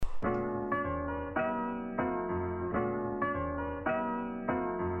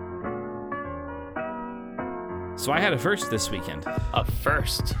So I had a first this weekend. A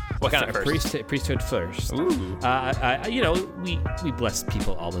first? What kind of first? Priesthood first. Ooh. We bless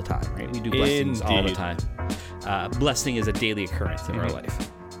people all the time, right? We do blessings all the time. Blessing is a daily occurrence in our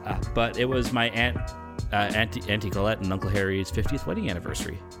life. But it was my Auntie Colette and Uncle Harry's 50th wedding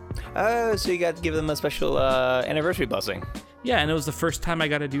anniversary. Oh, so you got to give them a special anniversary blessing. Yeah, and it was the first time I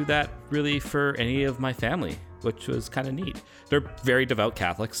got to do that really for any of my family, which was kind of neat. They're very devout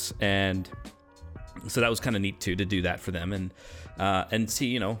Catholics, and so that was kind of neat too to do that for them and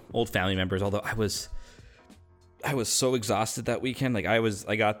see old family members. Although I was so exhausted that weekend. Like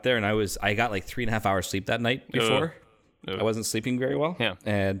I got there and I got like 3.5 hours sleep that night before. I wasn't sleeping very well. Yeah,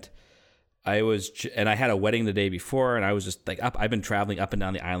 and I had a wedding the day before, and I was just like up. I've been traveling up and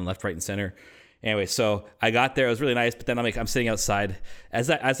down the island, left, right, and center. Anyway, so I got there. It was really nice, but then I'm sitting outside.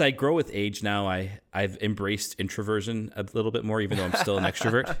 As I grow with age now, I've embraced introversion a little bit more, even though I'm still an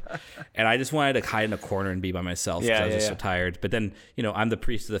extrovert. And I just wanted to hide in a corner and be by myself because I was just so tired. But then, I'm the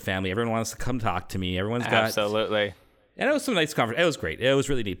priest of the family. Everyone wants to come talk to me. Everyone's got absolutely. And it was some nice conversation. It was great. It was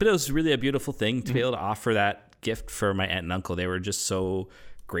really neat. But it was really a beautiful thing to be able to offer that gift for my aunt and uncle. They were just so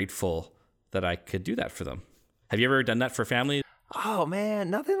grateful that I could do that for them. Have you ever done that for family? Oh man,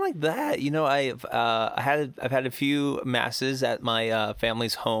 nothing like that. I've had a few masses at my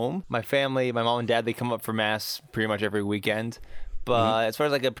family's home. My family, my mom and dad, they come up for mass pretty much every weekend. But as far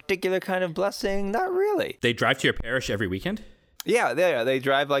as like a particular kind of blessing, not really. They drive to your parish every weekend? Yeah, they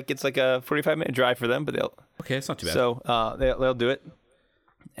drive like it's like a 45-minute drive for them, but they'll. Okay, it's not too bad. So they'll do it,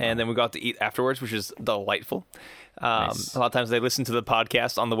 and then we go out to eat afterwards, which is delightful. Nice. A lot of times they listen to the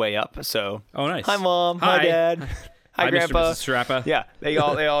podcast on the way up. So. Oh, nice. Hi, Mom. Hi, Dad. Hi, Grandpa. Mr. Mrs. Strappa. Yeah, they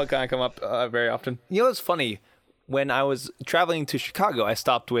all kind of come up very often. It's funny. When I was traveling to Chicago, I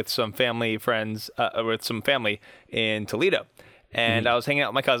stopped with some family friends, with some family in Toledo, and I was hanging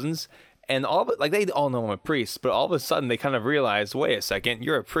out with my cousins. And they all know I'm a priest, but all of a sudden they kind of realized, wait a second,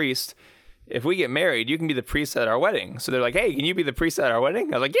 you're a priest. If we get married, you can be the priest at our wedding. So they're like, hey, can you be the priest at our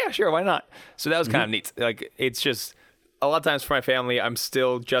wedding? I was like, yeah, sure, why not? So that was kind of neat. Like, it's just a lot of times for my family, I'm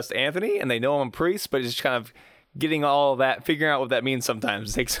still just Anthony, and they know I'm a priest, but it's just kind of getting all that, figuring out what that means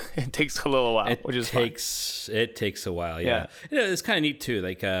sometimes it takes a little while, which is fun. It takes a while, yeah. It's kind of neat too.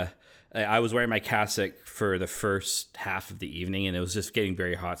 Like I was wearing my cassock for the first half of the evening, and it was just getting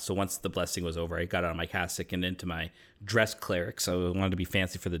very hot. So once the blessing was over, I got out of my cassock and into my dress cleric. So I wanted to be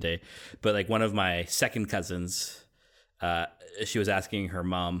fancy for the day. But like one of my second cousins, she was asking her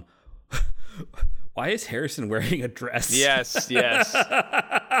mom, why is Harrison wearing a dress? Yes.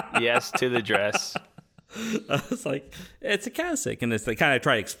 Yes to the dress. I was like, it's a cassock, and it's like kind of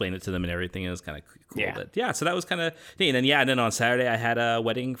try to explain it to them and everything. And it was kind of cool. So that was kind of neat. And then on Saturday I had a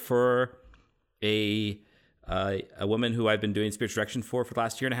wedding for a woman who I've been doing spiritual direction for the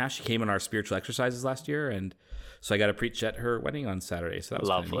last year and a half. She came on our spiritual exercises last year, and so I got to preach at her wedding on Saturday. So that was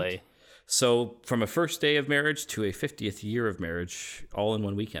lovely. Neat. So from a first day of marriage to a 50th year of marriage, all in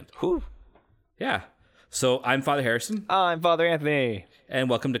one weekend. Whew. Yeah. So I'm Father Harrison. I'm Father Anthony. And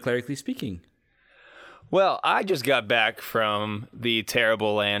welcome to Clerically Speaking. Well, I just got back from the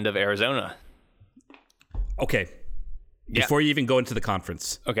terrible land of Arizona. Okay. Before you even go into the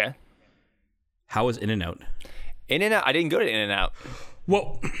conference. Okay. How was In-N-Out? In-N-Out? I didn't go to In-N-Out.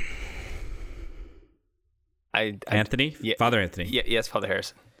 Well, Anthony? Yeah, Father Anthony. Yes, Father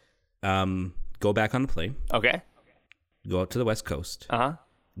Harrison. Go back on the plane. Okay. Go out to the West Coast. Uh-huh.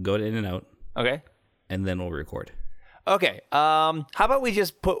 Go to In-N-Out. Okay. And then we'll record. Okay. How about we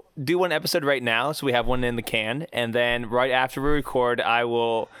just do one episode right now, so we have one in the can, and then right after we record, I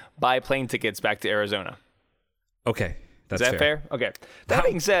will buy plane tickets back to Arizona. Okay, that's Is that fair? Okay. That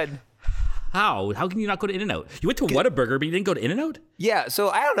being said, how can you not go to In-N-Out? You went to Whataburger, but you didn't go to In-N-Out? Yeah. So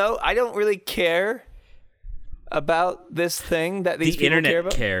I don't know. I don't really care about this thing that these people care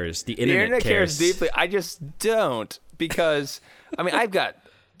about. The internet cares deeply. I just don't, because I've got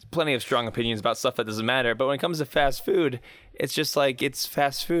plenty of strong opinions about stuff that doesn't matter, but when it comes to fast food, it's just like, it's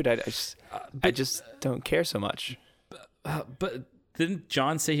fast food. I just don't care so much. But didn't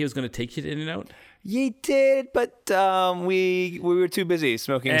John say he was going to take you to In-N-Out? He did, but we were too busy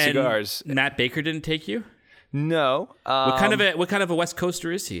smoking cigars. Matt Baker didn't take you? No. What kind of a West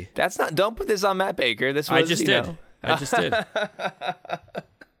Coaster is he? That's not. Don't put this on Matt Baker. I just did.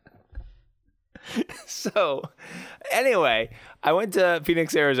 So, anyway, I went to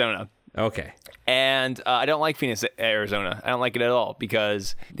Phoenix, Arizona. Okay. And I don't like Phoenix, Arizona. I don't like it at all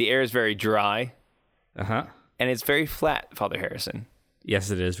because the air is very dry. Uh-huh. And it's very flat, Father Harrison.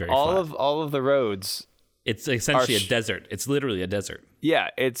 Yes, it is very flat. All of the roads. It's essentially a desert. It's literally a desert. Yeah,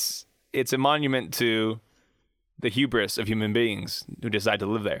 it's a monument to the hubris of human beings who decide to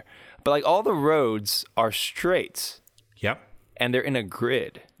live there. But like all the roads are straight. Yep. And they're in a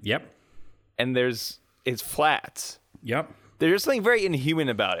grid. Yep. And it's flat. Yep. There's something very inhuman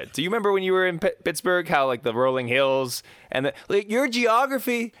about it. Do you remember when you were in Pittsburgh, how like the rolling hills and your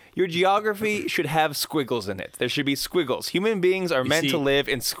geography should have squiggles in it. There should be squiggles. Human beings are meant to live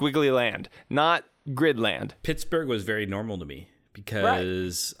in squiggly land, not grid land. Pittsburgh was very normal to me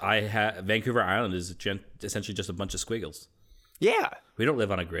because Vancouver Island is essentially just a bunch of squiggles. Yeah. We don't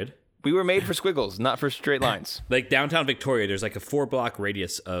live on a grid. We were made for squiggles, not for straight lines. Like downtown Victoria, there's like a 4-block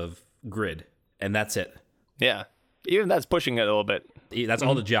radius of grid, and that's it. Yeah. Even that's pushing it a little bit. That's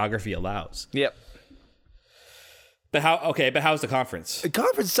all the geography allows. Yep. But how's the conference? The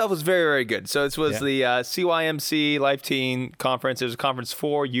conference itself was very, very good. So this was the CYMC Life Teen Conference. It was a conference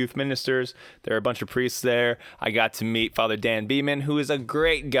for youth ministers. There were a bunch of priests there. I got to meet Father Dan Beeman, who is a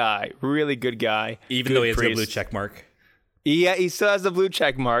great guy, really good guy. Even though he has the blue check mark. Yeah, he still has the blue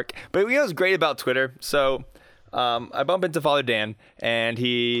check mark. But you know what's great about Twitter? So I bump into Father Dan, and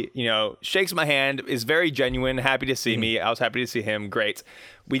he, shakes my hand, is very genuine, happy to see me. I was happy to see him. Great.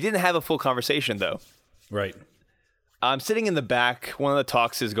 We didn't have a full conversation, though. Right. I'm sitting in the back. One of the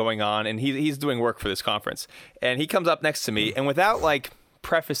talks is going on, and he's doing work for this conference. And he comes up next to me, and without,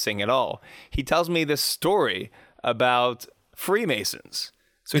 prefacing at all, he tells me this story about Freemasons.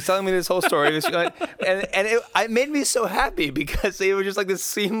 So he's telling me this whole story, and it made me so happy because it was just like this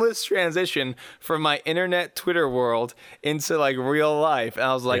seamless transition from my internet Twitter world into real life, and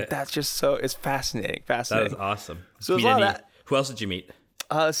I was like, that's just it's fascinating. That was awesome. So there's a lot of that. Who else did you meet?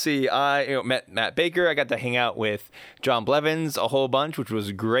 Let's see. I met Matt Baker. I got to hang out with John Blevins a whole bunch, which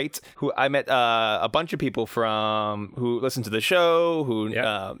was great. I met a bunch of people who listen to the show, who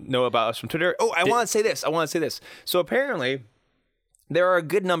know about us from Twitter. Oh, I want to say this. So apparently, there are a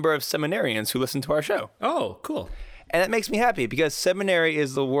good number of seminarians who listen to our show. Oh, cool. And that makes me happy because seminary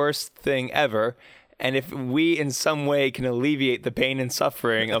is the worst thing ever. And if we in some way can alleviate the pain and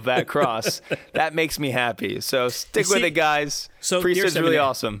suffering of that cross, that makes me happy. So stick with it, guys. So priesthood's really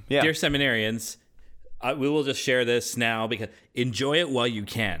awesome. Yeah. Dear seminarians, we will just share this now because enjoy it while you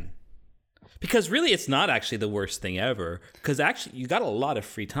can. Because really, it's not actually the worst thing ever. Because actually, you got a lot of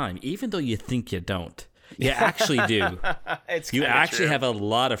free time, even though you think you don't. You actually do. You actually have a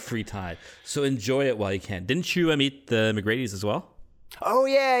lot of free time. So enjoy it while you can. Didn't you meet the McGrady's as well? Oh,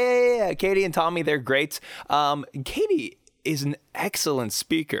 yeah. Katie and Tommy, they're great. Katie is an excellent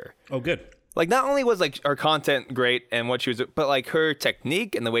speaker. Oh, good. Not only was her content great and what she was, but her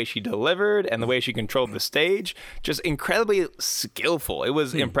technique and the way she delivered and the way she controlled the stage, just incredibly skillful. It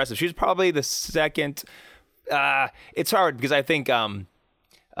was impressive. She's probably the second. It's hard because I think,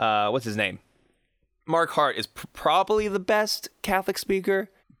 what's his name? Mark Hart is probably the best Catholic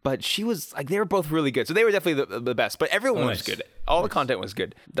speaker, but she was they were both really good. So they were definitely the best, but everyone was good. All the content was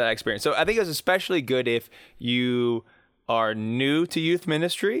good that I experienced. So I think it was especially good if you are new to youth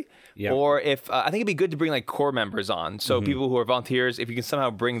ministry or if I think it'd be good to bring core members on. So people who are volunteers, if you can somehow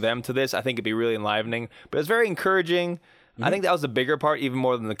bring them to this, I think it'd be really enlivening, but it's very encouraging. I think that was the bigger part, even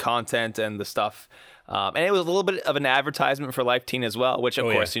more than the content and the stuff. And it was a little bit of an advertisement for Life Teen as well, which of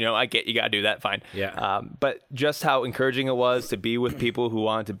course, I get you got to do that, fine. Yeah. But just how encouraging it was to be with people who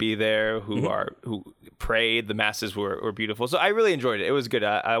wanted to be there, who prayed. The masses were beautiful. So I really enjoyed it. It was good.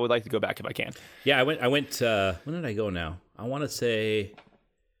 I would like to go back if I can. Yeah, I went. When did I go now? I want to say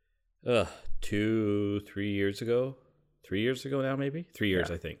 3 years ago. 3 years ago now, maybe 3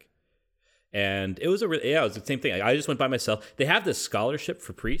 years, I think. And it was it was the same thing. I just went by myself. They have this scholarship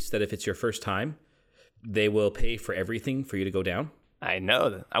for priests that if it's your first time, they will pay for everything for you to go down. I know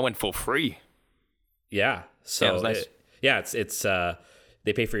that. I went full free. Yeah. So it was nice. It's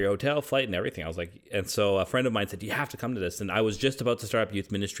they pay for your hotel, flight, and everything. I was like, and so a friend of mine said, you have to come to this. And I was just about to start up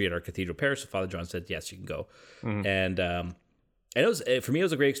youth ministry at our cathedral parish. So Father John said, yes, you can go. And it was, for me, it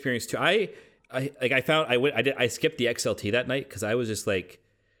was a great experience too. I skipped the XLT that night because I was just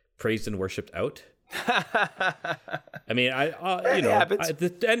praised and worshipped out. I mean,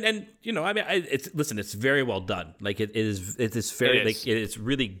 it's very well done. It's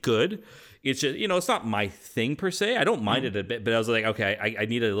really good. It's just, it's not my thing per se. I don't mind it a bit, but I was like, okay, I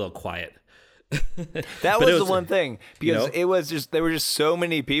need a little quiet. That was the one thing because it was just there were just so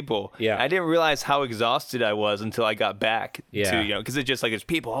many people. Yeah, I didn't realize how exhausted I was until I got back. To because it's just there's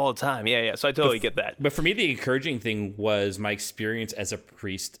people all the time. Yeah. So I totally get that. But for me, the encouraging thing was my experience as a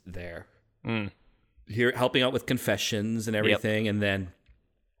priest there. Here, helping out with confessions and everything, and then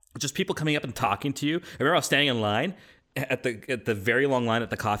just people coming up and talking to you. I remember I was standing in line, at the very long line at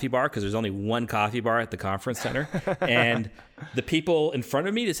the coffee bar, because there's only one coffee bar at the conference center, and the people in front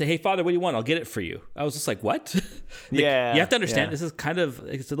of me, to say, "Hey, Father, what do you want? I'll get it for you." I was just like, "What?" You have to understand, this is kind of,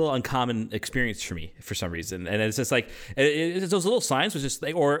 it's a little uncommon experience for me for some reason, and it's just like it's those little signs was just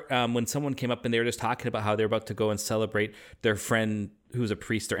like, or when someone came up and they were just talking about how they're about to go and celebrate their friend who's a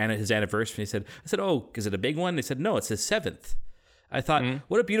priest, or his anniversary. I said, "Oh, is it a big one?" They said, "No, it's his 7th." I thought,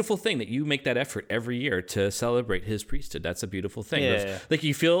 what a beautiful thing that you make that effort every year to celebrate his priesthood. That's a beautiful thing. Yeah. Like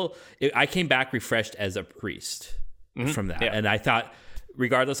you feel, I came back refreshed as a priest from that. Yeah. And I thought,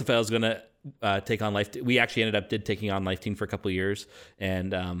 regardless if I was going to take on life, we actually ended up taking on Life Teen for a couple of years.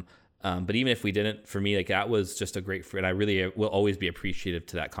 And, but even if we didn't, for me, like that was just a great, and I really will always be appreciative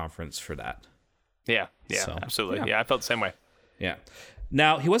to that conference for that. Yeah. So, absolutely. Yeah. I felt the same way. Yeah.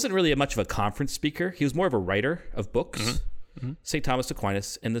 Now, he wasn't really much of a conference speaker. He was more of a writer of books. St. Thomas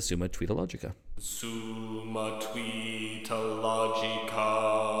Aquinas and the Summa Tweetologica. Summa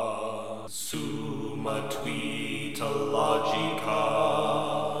Tweetologica. Summa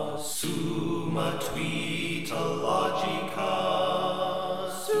Tweetologica. Summa Tweetologica.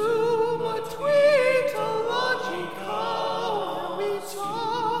 Summa Tweetologica. We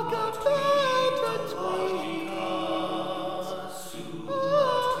talk about the tweet. Summa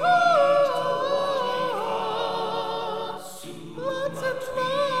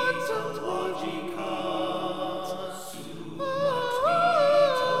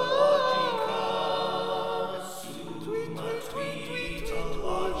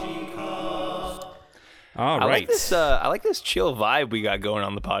All right. I like this chill vibe we got going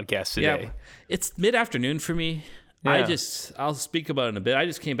on the podcast today. Yeah, it's mid-afternoon for me. Yeah. I'll speak about it in a bit. I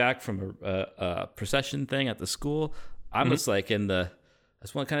just came back from a procession thing at the school. I'm just like I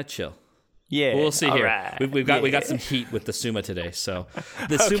just want to kind of chill. Yeah, we'll see here. Right. We got some heat with the Summa today. So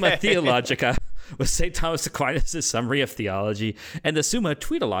the Summa Theologica was St. Thomas Aquinas' summary of theology, and the Summa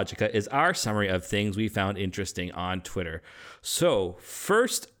Tweetologica is our summary of things we found interesting on Twitter. So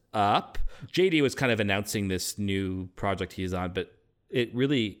first up, JD was kind of announcing this new project he's on, but it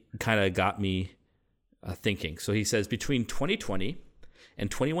really kind of got me thinking. So he says between 2020 and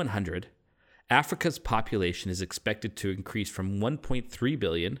 2100, Africa's population is expected to increase from 1.3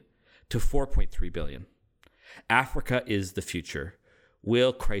 billion to 4.3 billion. Africa is the future.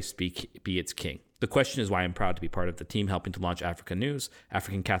 Will Christ be its king? The question is why I'm proud to be part of the team helping to launch African News,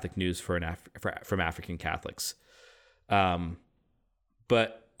 African Catholic News from African Catholics.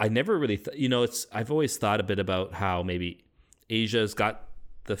 But I never really, I've always thought a bit about how maybe Asia's got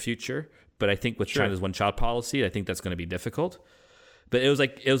the future, but I think with China's one-child policy, I think that's going to be difficult. But it was the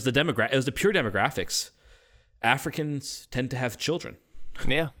pure demographics. Africans tend to have children.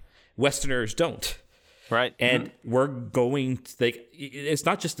 Yeah. Westerners don't. Right. And we're going to, like, it's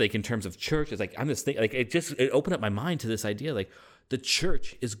not just like in terms of church. It's like, I'm just thinking, like, it opened up my mind to this idea, like the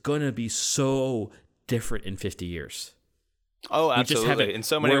church is going to be so different in 50 years. Oh, absolutely. In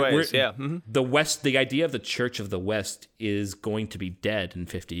so many ways. Yeah. Mm-hmm. The West, the idea of the Church of the West is going to be dead in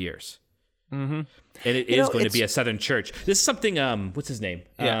 50 years. Mm-hmm. And it is going to be a Southern church. This is something, what's his name?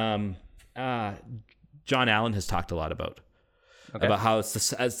 Yeah. John Allen has talked a lot about how it's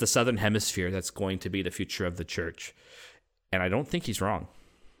the Southern Hemisphere that's going to be the future of the church. And I don't think he's wrong.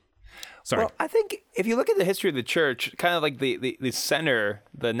 Sorry. Well, I think if you look at the history of the church, kind of like the center,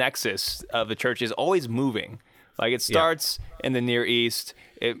 the nexus of the church is always moving. Like it starts in the Near East,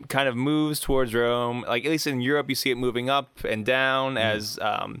 it kind of moves towards Rome. Like at least in Europe, you see it moving up and down as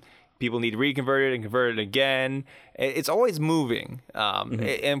people need reconverted and converted again. It's always moving.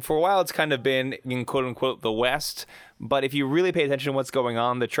 And for a while, it's kind of been in quote unquote the West. But if you really pay attention to what's going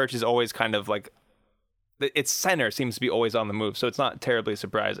on, the church is always kind of like its center seems to be always on the move. So it's not terribly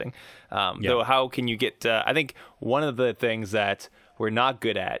surprising. Though how can you get, I think one of the things that we're not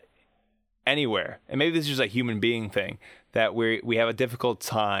good at anywhere, and maybe this is just a human being thing, that we have a difficult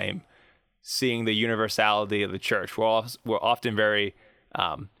time seeing the universality of the church. We're often very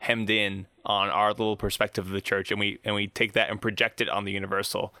hemmed in on our little perspective of the church, and we take that and project it on the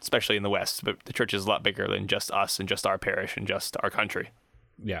universal, especially in the West. But the church is a lot bigger than just us and just our parish and just our country.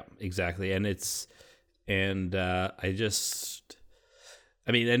 Yeah, exactly. And and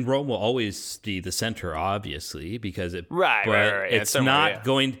Rome will always be the center, obviously, because it's not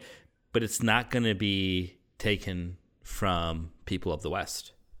going. But it's not going to be taken from people of the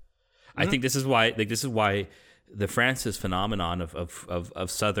West. I think this is why the Francis phenomenon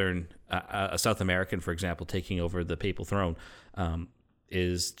of Southern South American, for example, taking over the papal throne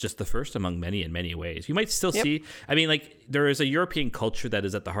is just the first among many in many ways. You might still see, there is a European culture that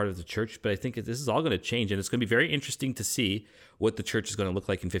is at the heart of the church, but I think this is all going to change, and it's going to be very interesting to see what the church is going to look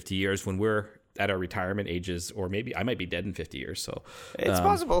like in 50 years when we're at our retirement ages, or maybe I might be dead in 50 years. So It's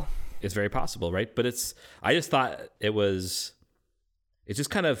possible. it's very possible, right? But I just thought it's just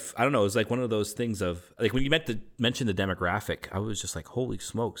kind of, I don't know, it was like one of those things of like when you mentioned the demographic, I was just like, holy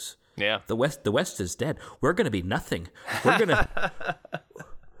smokes. Yeah. The West is dead. We're going to be nothing.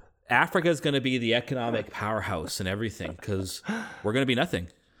 Africa is going to be the economic powerhouse and everything because we're going to be nothing.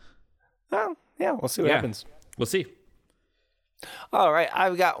 Well, yeah, we'll see what happens. We'll see. All right,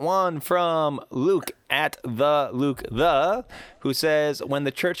 I've got one from Luke at Luke, who says, when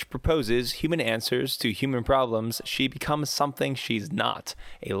the church proposes human answers to human problems, she becomes something she's not,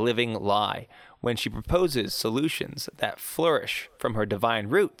 a living lie. When she proposes solutions that flourish from her divine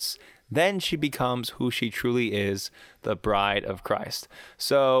roots, then she becomes who she truly is, the bride of Christ.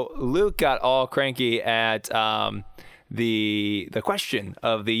 So Luke got all cranky at the question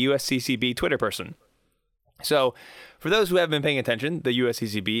of the USCCB Twitter person. So for those who haven't been paying attention, the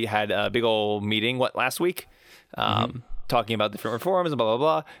USCCB had a big old meeting, last week, talking about different reforms and blah,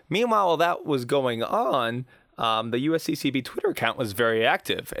 blah, blah. Meanwhile, while that was going on, the USCCB Twitter account was very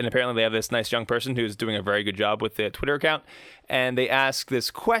active. And apparently they have this nice young person who's doing a very good job with the Twitter account. And they ask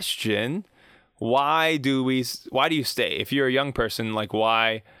this question, why do you stay? If you're a young person, like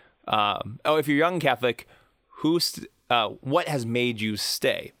why, if you're young Catholic, what has made you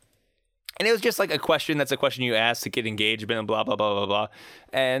stay? And it was just like a question you ask to get engagement and blah, blah, blah, blah,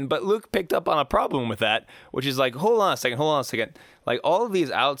 blah. But Luke picked up on a problem with that, which is like, hold on a second. Like all of these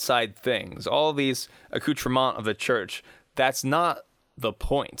outside things, all of these accoutrements of the church, that's not the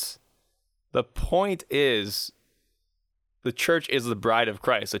point. The point is the church is the bride of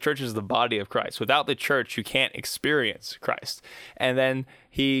Christ. The church is the body of Christ. Without the church, you can't experience Christ. And then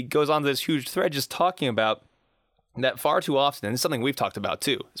he goes on to this huge thread just talking about that far too often, and it's something we've talked about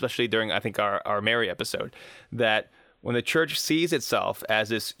too, especially during, I think, our Mary episode, that when the church sees itself as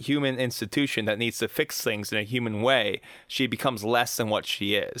this human institution that needs to fix things in a human way, she becomes less than what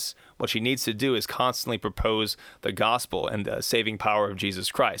she is. What she needs to do is constantly propose the gospel and the saving power of Jesus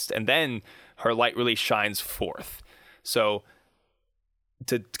Christ, and then her light really shines forth. So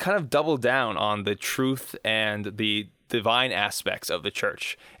to kind of double down on the truth and the divine aspects of the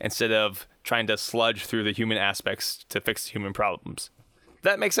church instead of trying to sludge through the human aspects to fix human problems.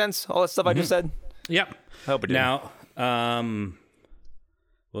 That makes sense? All that stuff I just said? Yep. I hope it did. Now,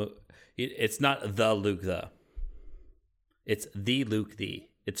 it's not the Luke the. It's the Luke the.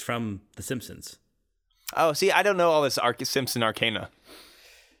 It's from The Simpsons. Oh, see, I don't know all this Simpson arcana.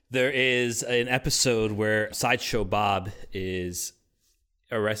 There is an episode where Sideshow Bob is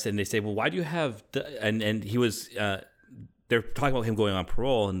arrested, and they say, well, why do you have... And he was... they're talking about him going on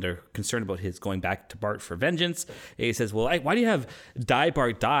parole, and they're concerned about his going back to Bart for vengeance. And he says, well, why do you have Die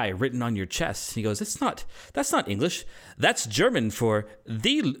Bart Die written on your chest? And he goes, that's not English. That's German for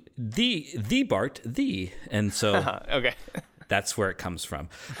the Bart, the. And so okay. That's where it comes from.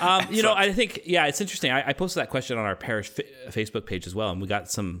 I think, it's interesting. I posted that question on our parish Facebook page as well, and we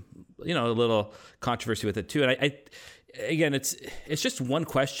got some, a little controversy with it too. And Again, it's just one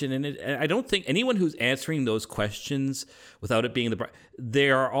question, and I don't think anyone who's answering those questions without it being the bride,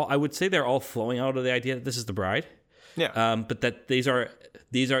 I would say they're all flowing out of the idea that this is the bride. Yeah. But that these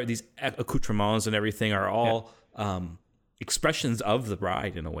accoutrements and everything are all expressions of the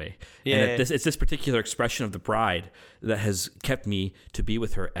bride in a way. Yeah. And it's this particular expression of the bride that has kept me to be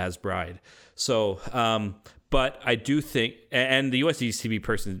with her as bride. So, but I do think, and the USCCB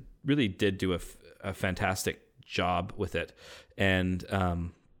person really did do a fantastic job with it, and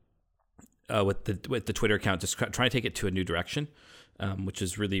with the Twitter account, just trying to take it to a new direction, which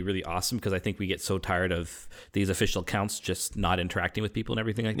is really, really awesome, because I think we get so tired of these official accounts just not interacting with people and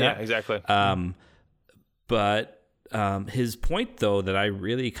everything like that. Yeah, exactly. But his point, though, that I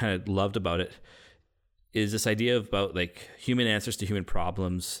really kind of loved about it is this idea about like human answers to human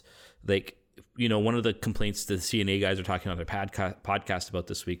problems. Like, one of the complaints the CNA guys are talking on their podcast about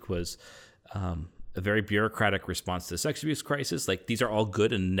this week was a very bureaucratic response to the sex abuse crisis. Like, these are all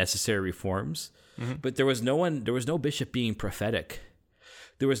good and necessary reforms, but there was no bishop being prophetic.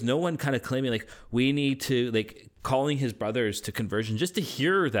 There was no one kind of claiming like we need to, like, calling his brothers to conversion just to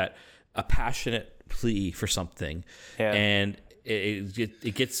hear that a passionate plea for something. Yeah. And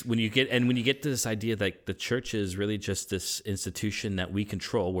it gets when you get to this idea that the church is really just this institution that we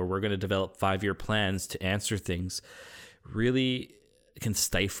control, where we're going to develop 5-year plans to answer things, really can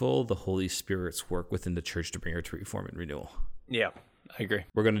stifle the Holy Spirit's work within the church to bring her to reform and renewal. Yeah, I agree.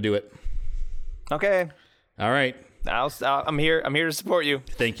 We're going to do it. Okay. All right. I'm here. I'm here to support you.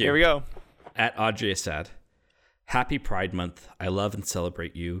 Thank you. Here we go. At Audrey Assad. Happy Pride Month. I love and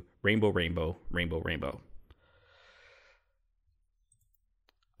celebrate you. Rainbow, rainbow, rainbow, rainbow.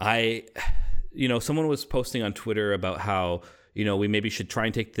 someone was posting on Twitter about how, we maybe should try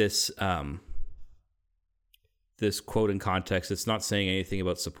and take this this quote in context. It's not saying anything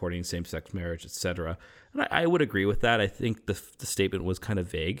about supporting same-sex marriage, etc. And I would agree with that. I think the statement was kind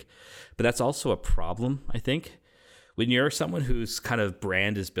of vague, but that's also a problem, I think. When you're someone whose kind of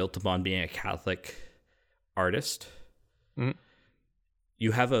brand is built upon being a Catholic artist, mm-hmm.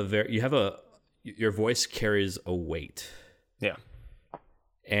 Your voice carries a weight. Yeah.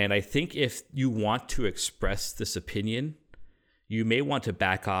 And I think if you want to express this opinion, you may want to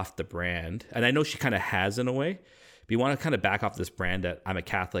back off the brand. And I know she kind of has in a way, but you want to kind of back off this brand that I'm a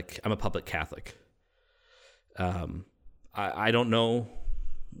Catholic, I'm a public Catholic. I don't know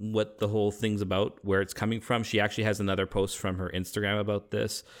what the whole thing's about, where it's coming from. She actually has another post from her Instagram about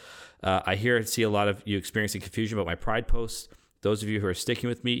this. I see a lot of you experiencing confusion about my Pride posts. Those of you who are sticking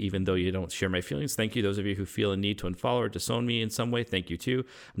with me, even though you don't share my feelings, thank you. Those of you who feel a need to unfollow or disown me in some way, thank you too.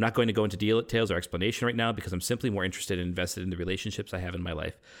 I'm not going to go into details or explanation right now because I'm simply more interested and invested in the relationships I have in my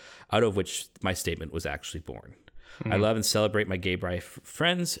life, out of which my statement was actually born. Mm-hmm. I love and celebrate my gay bi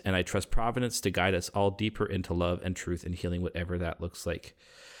friends, and I trust Providence to guide us all deeper into love and truth and healing, whatever that looks like.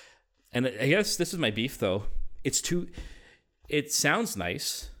 And I guess this is my beef, though. It sounds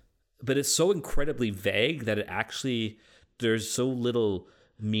nice, but it's so incredibly vague that there's so little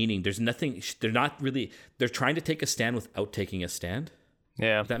meaning. There's nothing. They're trying to take a stand without taking a stand.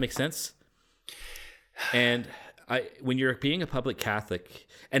 Yeah. If that makes sense. And when you're being a public Catholic,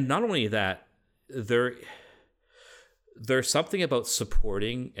 and not only that, there's something about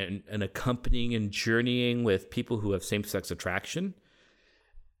supporting and accompanying and journeying with people who have same-sex attraction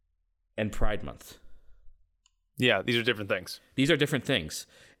and Pride Month. Yeah, these are different things.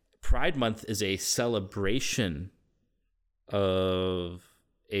 Pride Month is a celebration of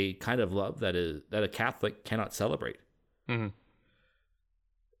a kind of love that a Catholic cannot celebrate. Mm-hmm.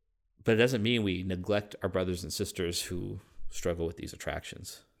 But it doesn't mean we neglect our brothers and sisters who struggle with these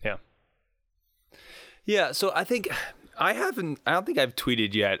attractions. Yeah. Yeah, so I don't think I've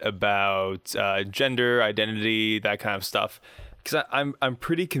tweeted yet about gender identity, that kind of stuff, because I'm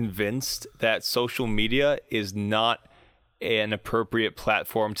pretty convinced that social media is not an appropriate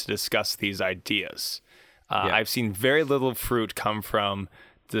platform to discuss these ideas. I've seen very little fruit come from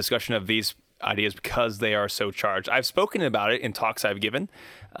the discussion of these ideas because they are so charged. I've spoken about it in talks I've given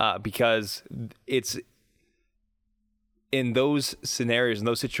because it's in those scenarios, in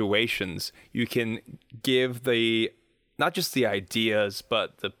those situations, you can give not just the ideas,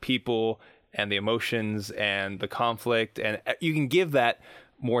 but the people and the emotions and the conflict, and you can give that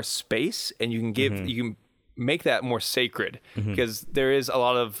more space, and you can make that more sacred because there is a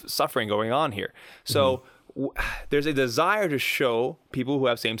lot of suffering going on here. So there's a desire to show people who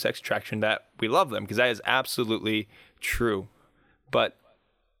have same-sex attraction that we love them, because that is absolutely true. But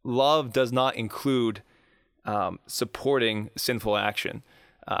love does not include supporting sinful action.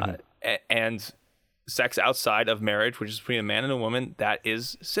 And sex outside of marriage, which is between a man and a woman, that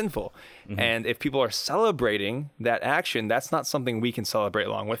is sinful. And if people are celebrating that action, that's not something we can celebrate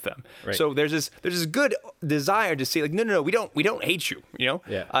along with them. Right. So there's this good desire to say, like, no, we don't hate you. Yeah.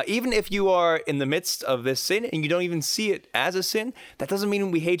 Even if you are in the midst of this sin and you don't even see it as a sin, that doesn't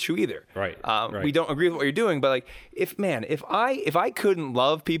mean we hate you either. Right. We don't agree with what you're doing, but like, if I couldn't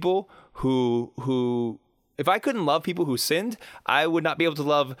love people who if I couldn't love people who sinned, I would not be able to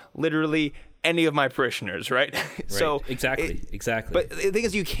love literally any of my parishioners, right? So exactly. But the thing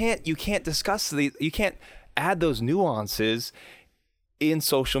is, you can't discuss you can't add those nuances in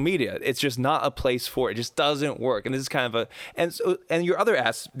social media. It's just not a place for it. It just doesn't work. And this is kind of and the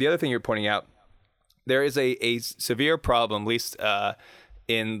other thing you're pointing out, there is a severe problem, at least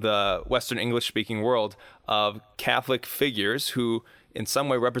in the Western English speaking world, of Catholic figures who in some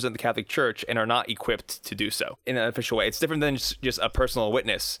way represent the Catholic Church and are not equipped to do so in an official way. It's different than just a personal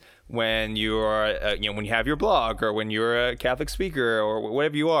witness when you are, when you have your blog or when you're a Catholic speaker or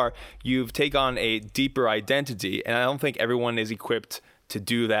whatever you are, you've taken on a deeper identity. And I don't think everyone is equipped to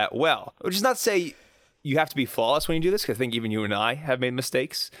do that well, which is not to say you have to be flawless when you do this, because I think even you and I have made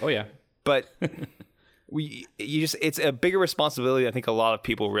mistakes. Oh yeah. But it's a bigger responsibility I think a lot of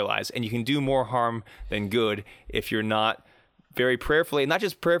people realize, and you can do more harm than good if you're not very prayerfully, not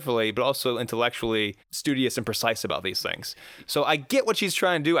just prayerfully, but also intellectually studious and precise about these things. So I get what she's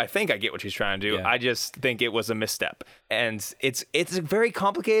trying to do. I think I get what she's trying to do. Yeah. I just think it was a misstep. And it's a very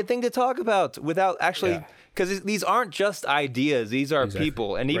complicated thing to talk about without actually, because these aren't just ideas. These are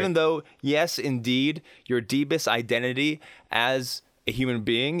people. And even though, yes, indeed, your deepest identity as a human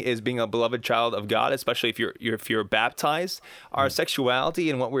being is being a beloved child of God, especially if you're baptized, our sexuality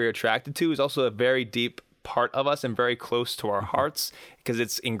and what we're attracted to is also a very deep part of us and very close to our hearts because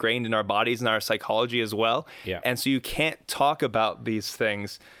it's ingrained in our bodies and our psychology as well. Yeah. And so you can't talk about these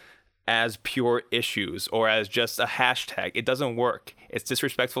things as pure issues or as just a hashtag. It doesn't work. It's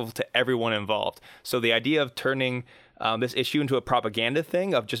disrespectful to everyone involved. So the idea of turning this issue into a propaganda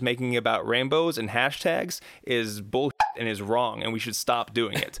thing of just making it about rainbows and hashtags is bullshit and is wrong, and we should stop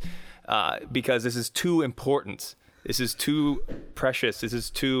doing it because this is too important. This is too precious. This is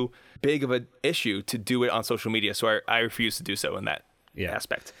too big of an issue to do it on social media. So I refuse to do so in that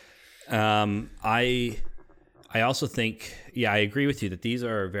aspect. I also think, I agree with you that these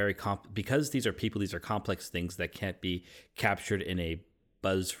are very because these are people, these are complex things that can't be captured in a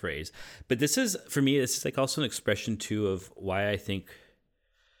buzz phrase. But this is, for me, this is like also an expression too of why I think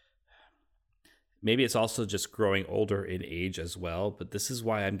maybe it's also just growing older in age as well. But this is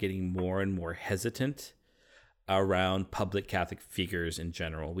why I'm getting more and more hesitant around public Catholic figures in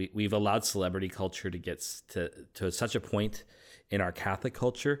general. We've allowed celebrity culture to get to such a point in our Catholic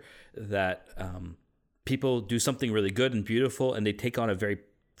culture that people do something really good and beautiful, and they take on a very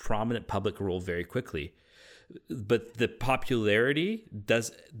prominent public role very quickly. But the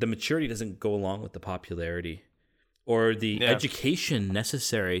maturity doesn't go along with the popularity, or the education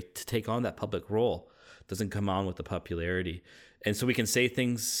necessary to take on that public role doesn't come on with the popularity. And so we can say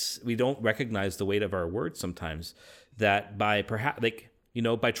things, we don't recognize the weight of our words sometimes, that by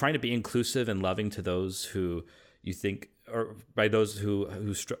by trying to be inclusive and loving to those who you think, or by those who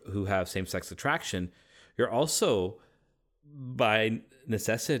have same-sex attraction, you're also, by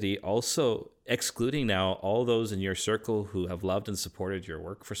necessity, also excluding now all those in your circle who have loved and supported your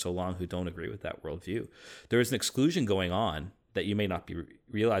work for so long who don't agree with that worldview. There is an exclusion going on that you may not be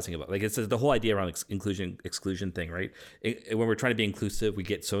realizing about. Like, it's the whole idea around exclusion thing, right? When we're trying to be inclusive, we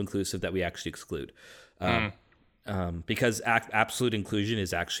get so inclusive that we actually exclude. Because absolute inclusion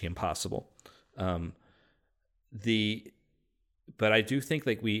is actually impossible. But I do think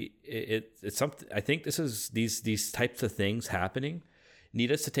like it's something. I think this is these types of things happening need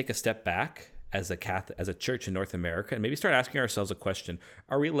us to take a step back as a church in North America, and maybe start asking ourselves a question: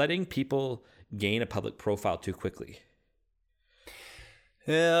 are we letting people gain a public profile too quickly?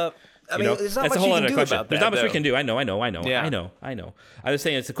 Yeah, I mean, there's not that's much a whole you other can do question. about that. There's not much though. we can do. I know. Yeah. I was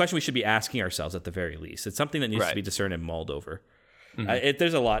saying it's a question we should be asking ourselves at the very least. It's something that needs to Right. be discerned and mulled over.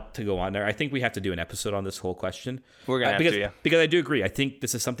 There's a lot to go on there. I think we have to do an episode on this whole question. We're gonna have because, to, yeah. Because I do agree. I think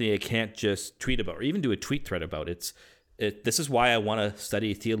this is something you can't just tweet about or even do a tweet thread about. This is why I want to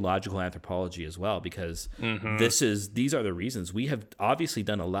study theological anthropology as well, because these are the reasons. We have obviously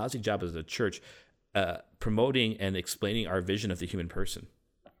done a lousy job as a church promoting and explaining our vision of the human person.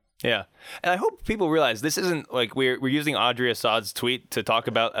 Yeah, and I hope people realize this isn't like we're using Audrey Assad's tweet to talk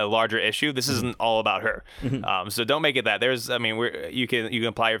about a larger issue. This isn't all about her. So don't make it that. You can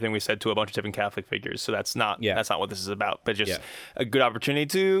apply everything we said to a bunch of different Catholic figures. So that's not what this is about. But just a good opportunity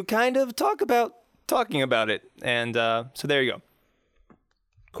to kind of talking about it. And so there you go.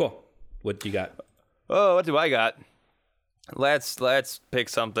 Cool. What do you got? Oh, what do I got? Let's pick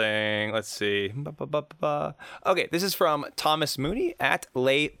something. Let's see. Okay, this is from Thomas Mooney at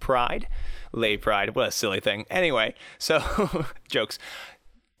Lay Pride. Lay Pride, what a silly thing. Anyway, so jokes.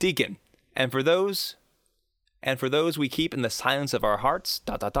 Deacon, and for those we keep in the silence of our hearts. ...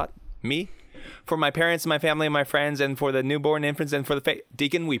 Me. For my parents and my family and my friends, and for the newborn infants and for the faith.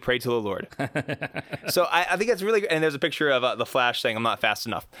 Deacon, we pray to the Lord. So I think that's really good. And there's a picture of the Flash saying, "I'm not fast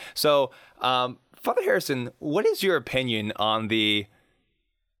enough." So, Father Harrison, what is your opinion on the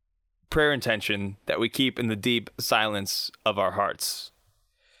prayer intention that we keep in the deep silence of our hearts?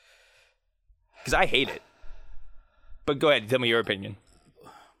 Because I hate it. But go ahead, tell me your opinion.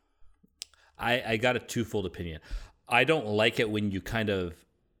 I got a twofold opinion. I don't like it when you kind of,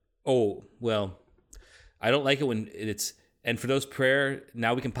 I don't like it when it's, and for those prayer,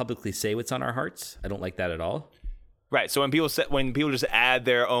 now we can publicly say what's on our hearts. I don't like that at all. Right. So when people just add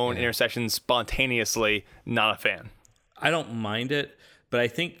their own intercessions spontaneously, not a fan. I don't mind it, but I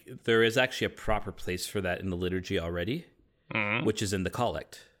think there is actually a proper place for that in the liturgy already, which is in the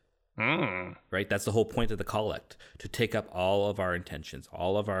collect. Right? That's the whole point of the collect, to take up all of our intentions,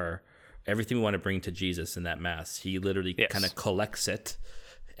 all of everything we want to bring to Jesus in that Mass. He literally kind of collects it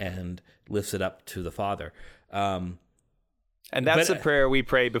and lifts it up to the Father. And that's the prayer we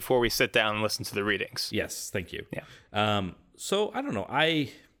pray before we sit down and listen to the readings. Yes, thank you. Yeah. So I don't know. I'm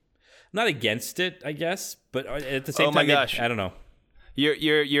not against it, I guess, but at the same time, my gosh. I don't know.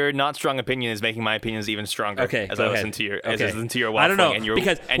 Your not strong opinion is making my opinions even stronger. Okay, as go I ahead. listen to your Okay. waffling I don't know, and your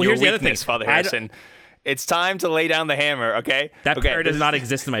because- and well, your here's the other weakness, thing. Father Harrison. It's time to lay down the hammer. Okay. That okay, prayer does not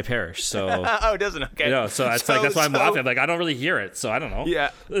exist in my parish, so Oh, it doesn't. Okay. so that's why I'm laughing. I'm like, I don't really hear it, so I don't know.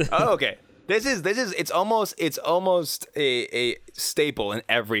 Yeah. Oh, okay. This is it's almost a staple in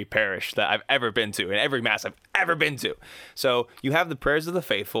every parish that I've ever been to, in every mass I've ever been to. So you have the prayers of the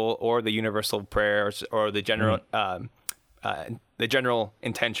faithful, or the universal prayers, or the general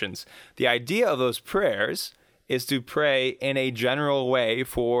intentions. The idea of those prayers is to pray in a general way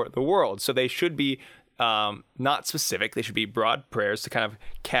for the world. So they should be not specific. They should be broad prayers to kind of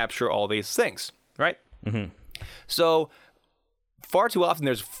capture all these things, right? So far too often,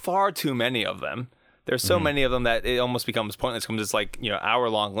 there's far too many of them. There's so many of them that it almost becomes pointless. It becomes this like,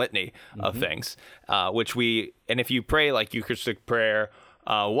 hour-long litany of things, and if you pray like Eucharistic prayer,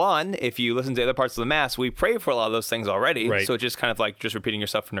 if you listen to other parts of the Mass, we pray for a lot of those things already. Right. So it's just kind of like just repeating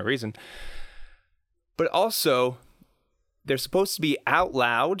yourself for no reason. But also, they're supposed to be out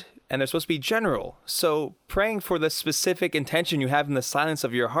loud, and they're supposed to be general. So praying for the specific intention you have in the silence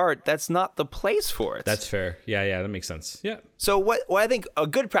of your heart, that's not the place for it. That's fair. Yeah, that makes sense. Yeah. So what I think a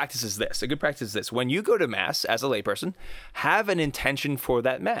good practice is this. A good practice is this. When you go to Mass as a layperson, have an intention for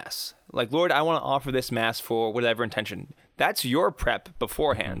that Mass. Like, Lord, I want to offer this Mass for whatever intention. That's your prep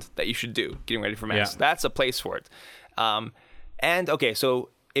beforehand that you should do, getting ready for Mass. Yeah. That's a place for it. So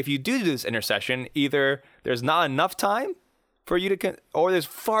if you do this intercession, either there's not enough time for you to, or there's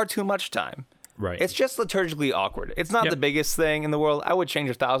far too much time. Right. It's just liturgically awkward. It's not the biggest thing in the world. I would change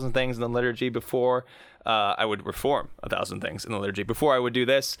 1,000 things in the liturgy before I would reform 1,000 things in the liturgy before I would do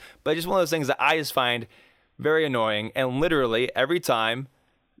this. But just one of those things that I just find very annoying. And literally every time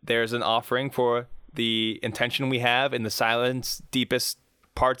there's an offering for the intention we have in the silence, deepest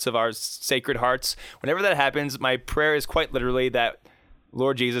parts of our sacred hearts, whenever that happens, my prayer is quite literally that,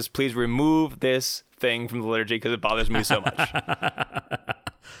 Lord Jesus, please remove this thing from the liturgy because it bothers me so much.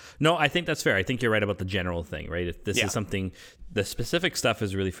 No, I think that's fair. I think you're right about the general thing, right? If this is something, the specific stuff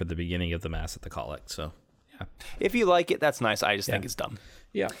is really for the beginning of the Mass at the collect. So, yeah. If you like it, that's nice. I just think it's dumb.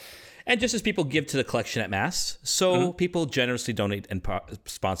 Yeah. And just as people give to the collection at Mass, so people generously donate and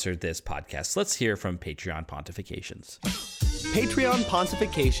sponsor this podcast. Let's hear from Patreon Pontifications. Patreon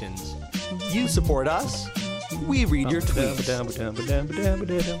Pontifications. You support us. We read your tweets.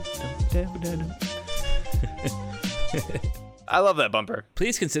 I love that bumper.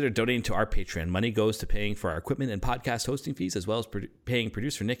 Please consider donating to our Patreon. Money goes to paying for our equipment and podcast hosting fees, as well as paying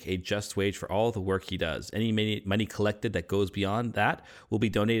producer Nick a just wage for all the work he does. Any money collected that goes beyond that will be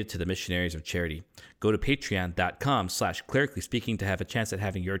donated to the Missionaries of Charity. Go to patreon.com/clerically speaking to have a chance at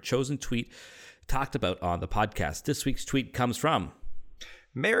having your chosen tweet talked about on the podcast. This week's tweet comes from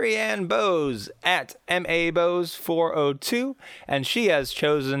Marianne Bowes at MABowes402, and she has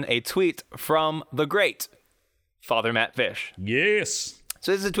chosen a tweet from the great Father Matt Fish. Yes.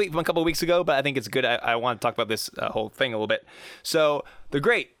 So this is a tweet from a couple of weeks ago, but I think it's good. I want to talk about this whole thing a little bit. So the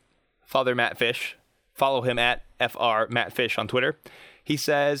great Father Matt Fish, follow him at FR Matt Fish on Twitter. He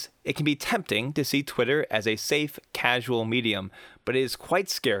says, it can be tempting to see Twitter as a safe, casual medium, but it is quite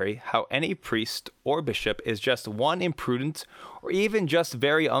scary how any priest or bishop is just one imprudent or even just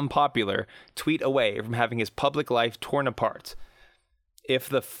very unpopular tweet away from having his public life torn apart. If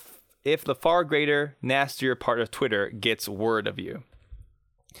the far greater, nastier part of Twitter gets word of you.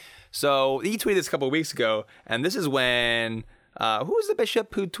 So he tweeted this a couple of weeks ago, and this is when, who was the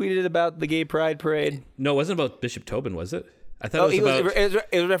bishop who tweeted about the gay pride parade? No, it wasn't about Bishop Tobin, was it? I thought it was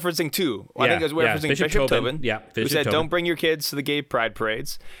referencing two. I think it was referencing Bishop Tobin. Yeah, who said, don't bring your kids to the gay pride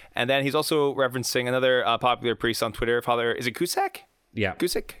parades. And then he's also referencing another popular priest on Twitter, Father, is it Cusack? Yeah.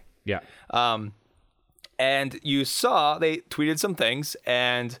 Cusick? Yeah. And you saw they tweeted some things,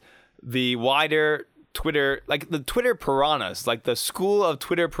 and the wider Twitter, like the Twitter piranhas, like the school of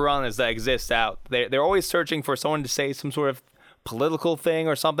Twitter piranhas that exists out, they're always searching for someone to say some sort of political thing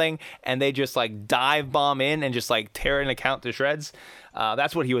or something, and they just like dive bomb in and just like tear an account to shreds.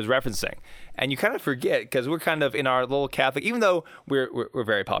 That's what he was referencing. And you kind of forget, because we're kind of in our little Catholic, even though we're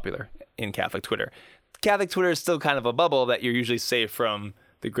very popular in Catholic Twitter is still kind of a bubble that you're usually safe from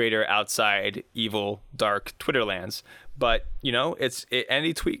the greater outside evil dark Twitter lands. But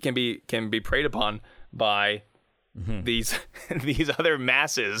any tweet can be preyed upon by these other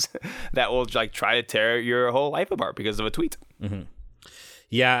masses that will like try to tear your whole life apart because of a tweet.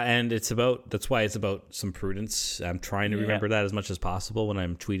 Yeah, and that's why it's about some prudence. I'm trying to remember that as much as possible when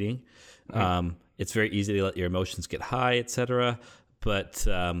I'm tweeting. It's very easy to let your emotions get high, etc. But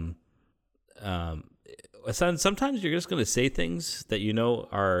sometimes you're just going to say things that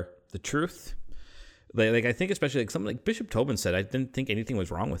are the truth. Like I think especially like something like Bishop Tobin said, I didn't think anything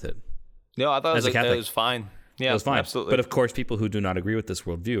was wrong with it. No, I thought it was fine. Yeah, it was fine. Absolutely. But of course, people who do not agree with this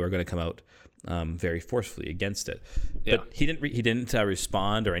worldview are going to come out very forcefully against it. Yeah. But he didn't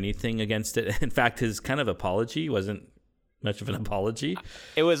respond or anything against it. In fact, his kind of apology wasn't much of an apology.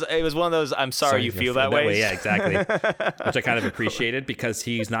 It was one of those, I'm sorry you feel that way. Yeah, exactly. Which I kind of appreciated because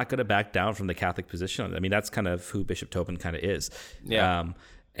he's not going to back down from the Catholic position. I mean, that's kind of who Bishop Tobin kind of is. Yeah.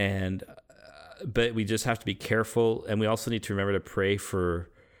 But we just have to be careful, and we also need to remember to pray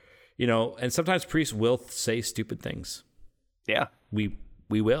for, and sometimes priests will say stupid things. Yeah. We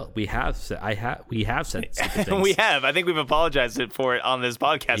will. We have said stupid things. We have. I think we've apologized for it on this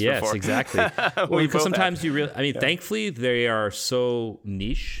podcast before. Yes, exactly. Well, because sometimes thankfully they are so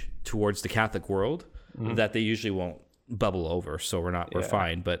niche towards the Catholic world that they usually won't bubble over. So we're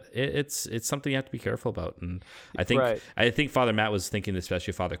fine. But it's something you have to be careful about. And I think Father Matt was thinking,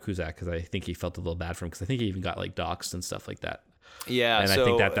 especially Father Kuzak, because I think he felt a little bad for him because I think he even got like doxxed and stuff like that. Yeah. And I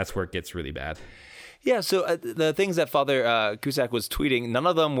think that's where it gets really bad. Yeah, so the things that Father Cusack was tweeting, none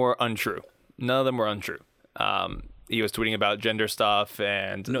of them were untrue. He was tweeting about gender stuff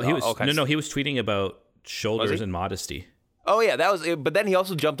and he was tweeting about shoulders and modesty. Oh yeah, that was it. But then he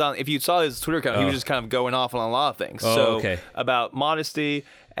also jumped on. If you saw his Twitter account, he was just kind of going off on a lot of things. About modesty,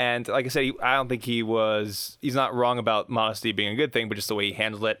 and like I said, I don't think he's not wrong about modesty being a good thing, but just the way he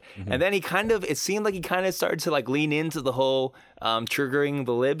handled it. Mm-hmm. And then it seemed like he kind of started to like lean into the whole triggering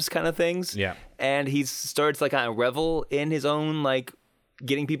the libs kind of things. Yeah. And he started to like kind of revel in his own like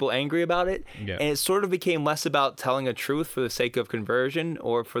getting people angry about it. Yeah. And it sort of became less about telling a truth for the sake of conversion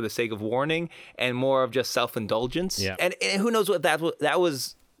or for the sake of warning and more of just self-indulgence. Yeah. And who knows what that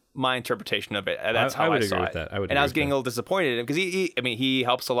was my interpretation of it. That's how I would saw agree it. with that. I would and I was agree getting a little disappointed because he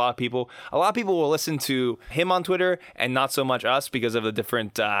helps a lot of people. A lot of people will listen to him on Twitter and not so much us because of the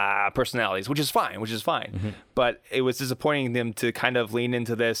different personalities, which is fine. Mm-hmm. But it was disappointing them to kind of lean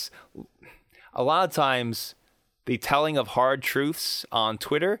into this. A lot of times the telling of hard truths on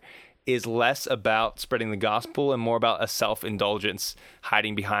Twitter is less about spreading the gospel and more about a self-indulgence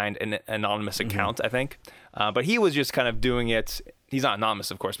hiding behind an anonymous account, I think. But he was just kind of doing it. He's not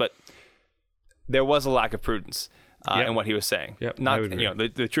anonymous, of course, but there was a lack of prudence in what he was saying. Yep, not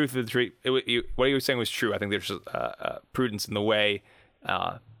the truth of the truth. What he was saying was true. I think there's just prudence in the way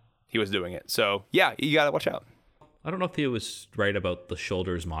he was doing it. So yeah, you got to watch out. I don't know if he was right about the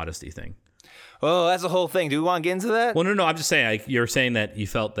shoulders modesty thing. Oh, that's the whole thing. Do we want to get into that? Well, no. I'm just saying, you're saying that you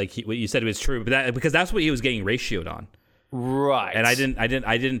felt like what you said was true, but because that's what he was getting ratioed on, right? And I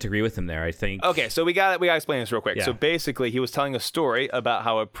didn't agree with him there. I think. Okay, so we got to explain this real quick. Yeah. So basically, he was telling a story about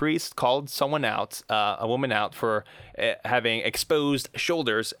how a priest called someone out, a woman out, for having exposed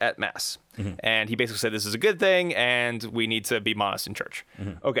shoulders at mass, and he basically said this is a good thing, and we need to be modest in church.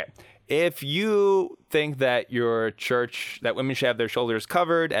 Okay. If you think that your church, that women should have their shoulders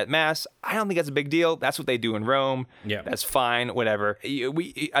covered at mass, I don't think that's a big deal. That's what they do in Rome. Yeah. That's fine, whatever. I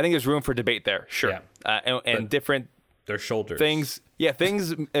think there's room for debate there, sure. Yeah. And different their shoulders. Things,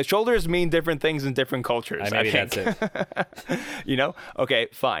 shoulders mean different things in different cultures. Maybe that's it. Okay,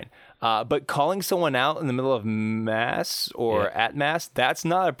 fine. But calling someone out in the middle of mass or at mass, that's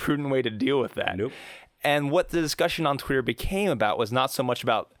not a prudent way to deal with that. Nope. And what the discussion on Twitter became about was not so much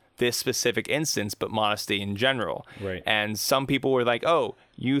about this specific instance, but modesty in general. Right. And some people were like, oh,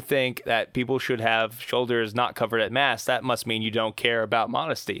 you think that people should have shoulders not covered at mass. That must mean you don't care about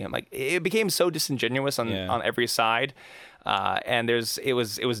modesty. I'm like, it became so disingenuous on every side. And it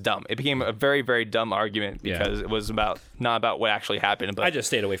was dumb. It became a very, very dumb argument because it was not about what actually happened. But I just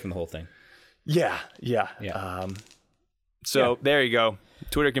stayed away from the whole thing. Yeah. There you go.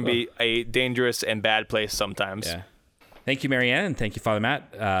 Twitter can be a dangerous and bad place sometimes. Yeah. Thank you, Marianne, and thank you, Father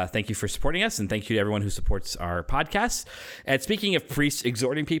Matt. Thank you for supporting us, and thank you to everyone who supports our podcast. And speaking of priests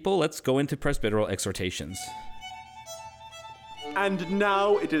exhorting people, let's go into presbyteral exhortations. And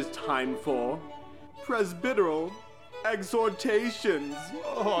now it is time for presbyteral exhortations.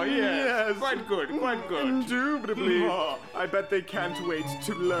 Oh, yes. Quite good. Indubitably. I bet they can't wait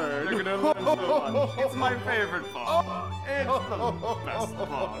to learn. They're gonna learn so much. It's my favorite part. It's the best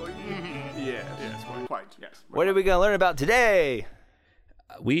part. Yes, quite. Yes. What are we going to learn about today?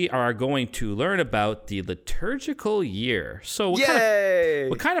 We are going to learn about the liturgical year. So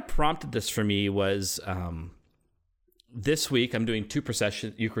what kind of prompted this for me was this week I'm doing 2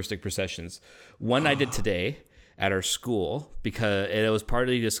 Eucharistic processions. One I did today at our school because it was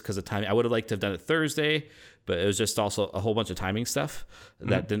partly just because of time. I would have liked to have done it Thursday, but it was just also a whole bunch of timing stuff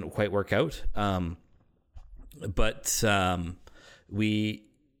that didn't quite work out. But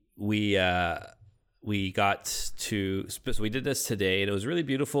we got to, so we did this today, and it was really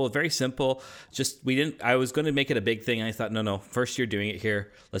beautiful, very simple. I was going to make it a big thing, and I thought, no, first you're doing it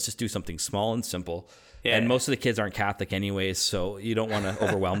here. Let's just do something small and simple. Yeah. And most of the kids aren't Catholic anyways, so you don't want to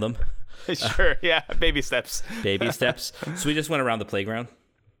overwhelm them. Sure, yeah, baby steps. So we just went around the playground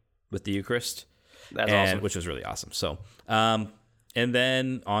with the Eucharist. That's awesome. Which was really awesome. So, and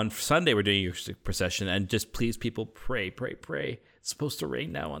then on Sunday, we're doing a Eucharistic procession, and just please, people, pray. It's supposed to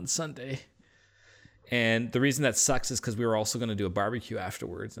rain now on Sunday. And the reason that sucks is because we were also going to do a barbecue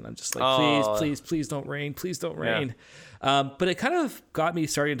afterwards. And I'm just like, please don't rain. Please don't rain. Yeah. But it kind of got me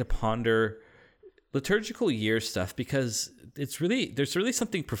starting to ponder liturgical year stuff, because there's really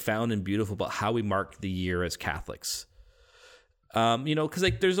something profound and beautiful about how we mark the year as Catholics. Because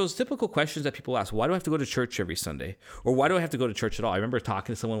like there's those typical questions that people ask: why do I have to go to church every Sunday, or why do I have to go to church at all? I remember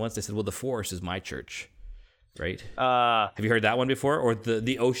talking to someone once. They said, "Well, the forest is my church," right? Have you heard that one before? Or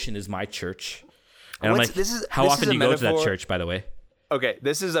the ocean is my church. And I'm like, how often do you go to that church, by the way? Okay,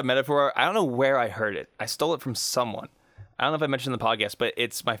 this is a metaphor. I don't know where I heard it. I stole it from someone. I don't know if I mentioned in the podcast, but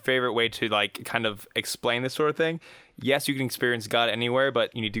it's my favorite way to like kind of explain this sort of thing. Yes, you can experience God anywhere,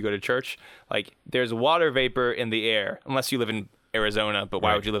 but you need to go to church. Like, there's water vapor in the air, unless you live in Arizona, but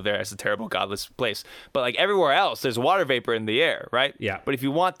why would you live there? It's a terrible, godless place. But like everywhere else, there's water vapor in the air, right? Yeah. But if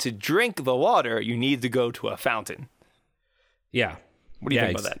you want to drink the water, you need to go to a fountain. Yeah. What do you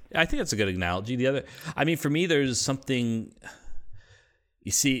think about that? I think that's a good analogy. For me, there's something,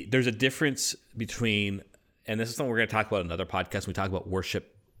 you see, there's a difference between, and this is something we're going to talk about in another podcast. We talk about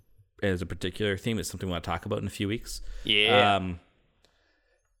worship as a particular theme. It's something we want to talk about in a few weeks. Yeah.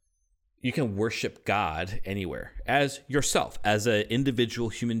 You can worship God anywhere as yourself, as an individual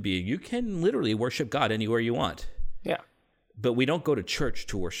human being. You can literally worship God anywhere you want. Yeah. But we don't go to church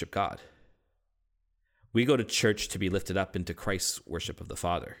to worship God. We go to church to be lifted up into Christ's worship of the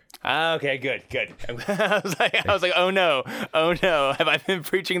Father. Okay, good. I was like, oh no, have I been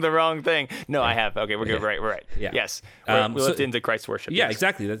preaching the wrong thing? No, I have. Okay, we're good. We're right. Yeah. Yes, we're lifted into Christ's worship. Yeah, yes.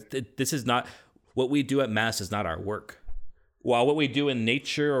 exactly. This is not what we do at Mass. Is not our work. While what we do in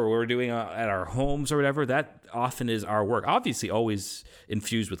nature or what we're doing at our homes or whatever, that often is our work. Obviously, always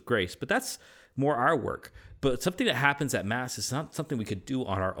infused with grace, but that's more our work. But something that happens at Mass is not something we could do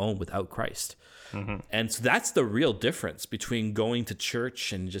on our own without Christ. Mm-hmm. And so that's the real difference between going to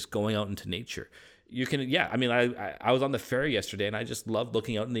church and just going out into nature. You can, I was on the ferry yesterday and I just loved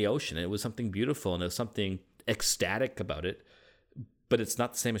looking out in the ocean. It was something beautiful and there was something ecstatic about it, but it's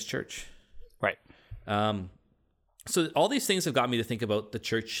not the same as church. Right. So all these things have got me to think about the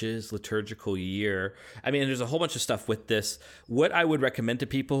church's liturgical year. There's a whole bunch of stuff with this. What I would recommend to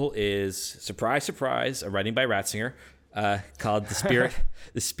people is, surprise, surprise, a writing by Ratzinger called The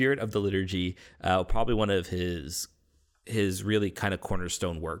Spirit of the Liturgy. Probably one of his really kind of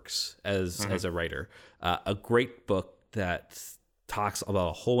cornerstone works as a writer. A great book that talks about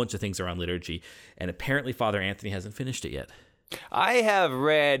a whole bunch of things around liturgy. And apparently Father Anthony hasn't finished it yet. I have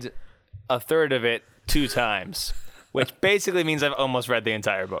read a third of it 2 times. Which basically means I've almost read the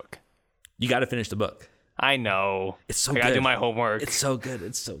entire book. You got to finish the book. I know. It's so good. I got to do my homework. It's so good.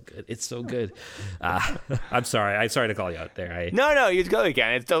 I'm sorry to call you out there. No, you totally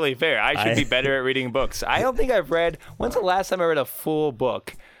can. It's totally fair. I should be better at reading books. I don't think I've read... When's the last time I read a full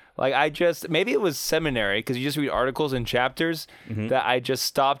book? Maybe it was seminary, because you just read articles and chapters, that I just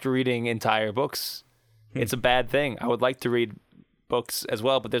stopped reading entire books. It's a bad thing. I would like to read books as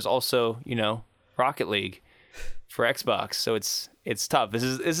well, but there's also, Rocket League for Xbox, so it's tough. This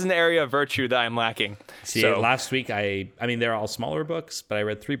is an area of virtue that I'm lacking. See, last week they're all smaller books, but I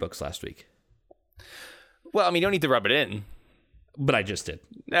read 3 books last week. Well, you don't need to rub it in. But I just did.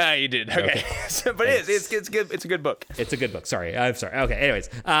 You did. Okay. But it's good. It's a good book. It's a good book. Sorry. I'm sorry. Okay. Anyways.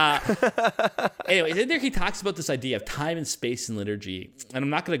 In there he talks about this idea of time and space in liturgy, and I'm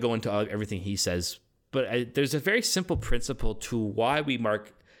not going to go into everything he says, but there's a very simple principle to why we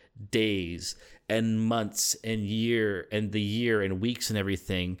mark days and months and year and weeks and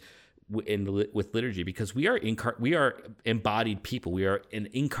everything with liturgy, because we are embodied people. We are an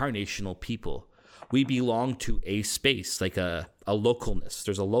incarnational people. We belong to a space, like a localness.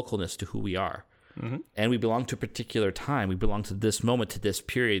 There's a localness to who we are. Mm-hmm. And we belong to a particular time. We belong to this moment, to this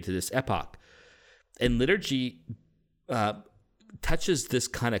period, to this epoch. And liturgy touches this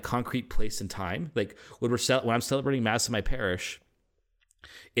kind of concrete place and time. Like when I'm celebrating Mass in my parish,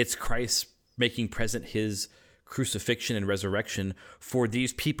 it's Christ making present his crucifixion and resurrection for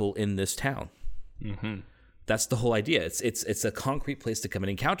these people in this town. Mm-hmm. That's the whole idea. It's a concrete place to come and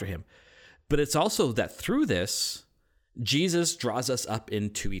encounter him. But it's also that through this, Jesus draws us up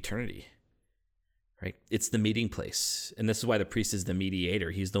into eternity, right? It's the meeting place. And this is why the priest is the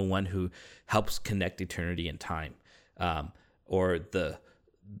mediator. He's the one who helps connect eternity and time, or the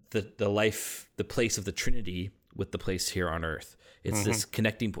place of the Trinity with the place here on earth. It's this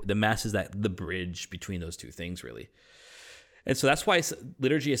connecting point. The Mass is the bridge between those two things, really. And so that's why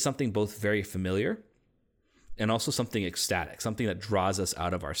liturgy is something both very familiar and also something ecstatic, something that draws us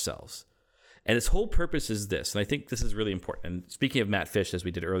out of ourselves. And its whole purpose is this, and I think this is really important. And speaking of Matt Fish, as we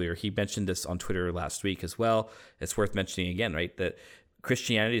did earlier, he mentioned this on Twitter last week as well. It's worth mentioning again, right? That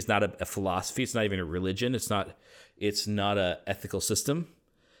Christianity is not a philosophy. It's not even a religion. It's not a ethical system,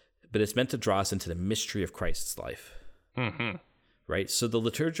 but it's meant to draw us into the mystery of Christ's life. Mm-hmm. Right? So the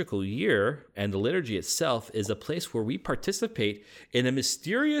liturgical year and the liturgy itself is a place where we participate in a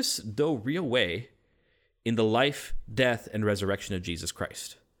mysterious, though real way, in the life, death, and resurrection of Jesus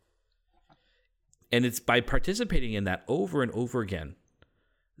Christ. And it's by participating in that over and over again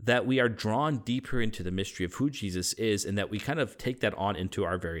that we are drawn deeper into the mystery of who Jesus is, and that we kind of take that on into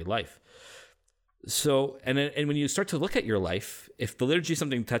our very life. So, and when you start to look at your life, if the liturgy is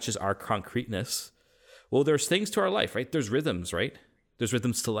something that touches our concreteness, well, there's things to our life, right? There's rhythms, right? There's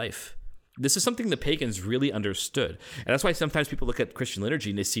rhythms to life. This is something the pagans really understood. And that's why sometimes people look at Christian liturgy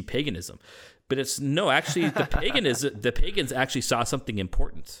and they see paganism. But actually the pagans actually saw something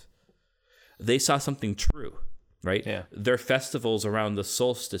important. They saw something true, right? Yeah. Their festivals around the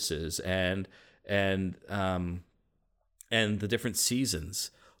solstices and the different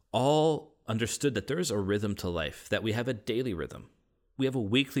seasons all understood that there's a rhythm to life, that we have a daily rhythm, we have a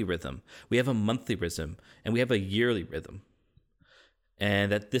weekly rhythm, we have a monthly rhythm, and we have a yearly rhythm.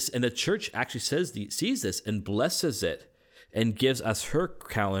 And the church actually sees this and blesses it and gives us her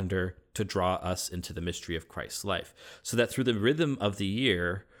calendar to draw us into the mystery of Christ's life, so that through the rhythm of the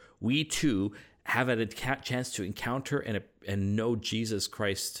year, we too have a chance to encounter and know Jesus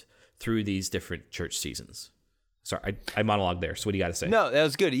Christ through these different church seasons. Sorry, I monologued there. So what do you got to say? No, that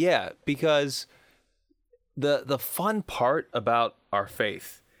was good. Yeah, because the fun part about our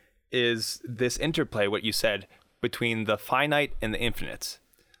faith is this interplay, what you said, between the finite and the infinite.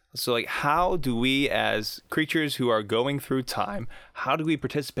 So like, how do we as creatures who are going through time, how do we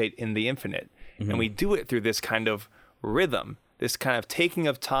participate in the infinite? Mm-hmm. And we do it through this kind of rhythm, this kind of taking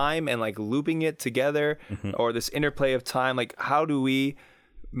of time and like looping it together, mm-hmm. or this interplay of time. Like, how do we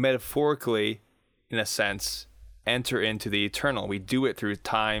metaphorically, in a sense, enter into the eternal? We do it through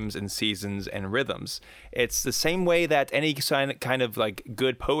times and seasons and rhythms. It's the same way that any kind of like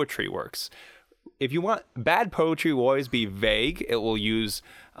good poetry works. If you want, bad poetry will always be vague. It will use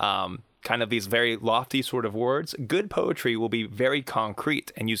kind of these very lofty sort of words. Good poetry will be very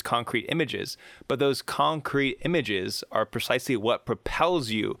concrete and use concrete images. But those concrete images are precisely what propels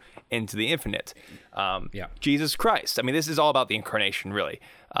you into the infinite. Jesus Christ. I mean, this is all about the incarnation, really.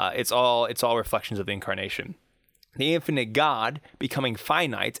 It's all reflections of the incarnation. The infinite God becoming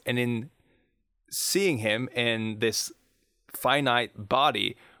finite, and in seeing him in this finite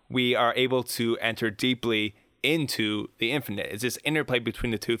body, we are able to enter deeply into the infinite. It's this interplay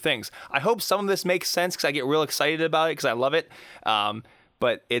between the two things. I hope some of this makes sense, because I get real excited about it because I love it.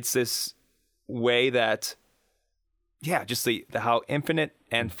 But it's this way that, just the how infinite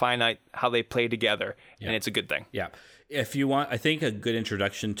and finite, how they play together, and it's a good thing. Yeah. If you want, I think a good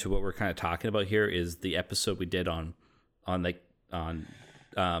introduction to what we're kind of talking about here is the episode we did on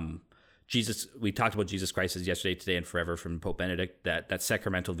Jesus. We talked about Jesus Christ as yesterday, today, and forever from Pope Benedict. That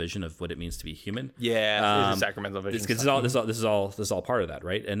sacramental vision of what it means to be human. Yeah, it's a sacramental vision. This is all part of that,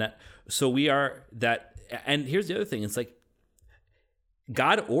 right? And so we are that. And here's the other thing: it's like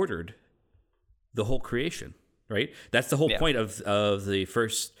God ordered the whole creation, right? That's the whole point of the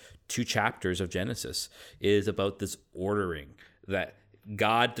first 2 chapters of Genesis, is about this ordering that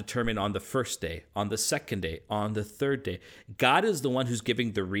God determined on the first day, on the second day, on the third day. God is the one who's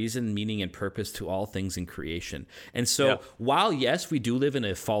giving the reason, meaning, and purpose to all things in creation. And so while, yes, we do live in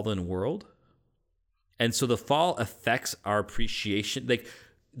a fallen world, and so the fall affects our appreciation, like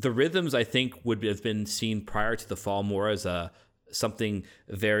the rhythms, I think, would have been seen prior to the fall more as something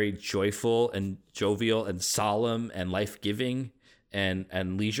very joyful and jovial and solemn and life-giving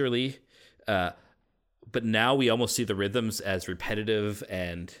and leisurely, but now we almost see the rhythms as repetitive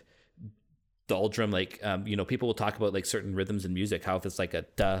and doldrum. Like people will talk about like certain rhythms in music, how if it's like a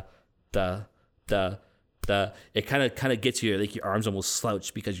da da da da, it kind of gets you like your arms almost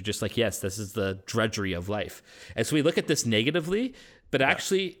slouch, because you're just like, yes, this is the drudgery of life. And so we look at this negatively, but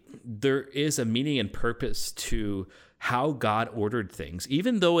actually there is a meaning and purpose to how God ordered things,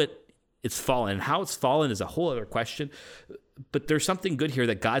 even though it's fallen. And how it's fallen is a whole other question. But there's something good here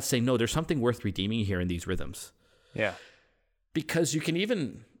that God's saying, no, there's something worth redeeming here in these rhythms. Yeah. Because you can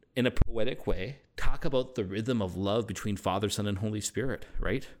even, in a poetic way, talk about the rhythm of love between Father, Son, and Holy Spirit,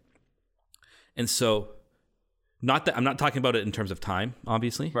 right? And so, I'm not talking about it in terms of time,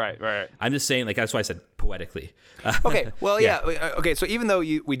 obviously. Right. I'm just saying, like, that's why I said poetically. Okay, well, okay, so even though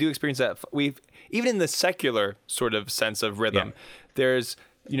we do experience that, even in the secular sort of sense of rhythm, there's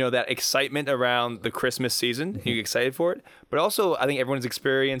that excitement around the Christmas season. You get excited for it. But also, I think everyone's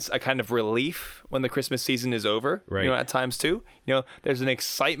experienced a kind of relief when the Christmas season is over, Right. at times too. There's an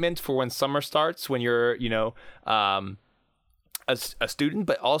excitement for when summer starts, when you're, a student,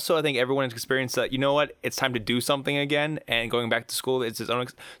 but also I think everyone has experienced that, it's time to do something again, and going back to school is its own.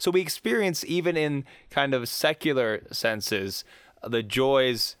 So we experience, even in kind of secular senses, the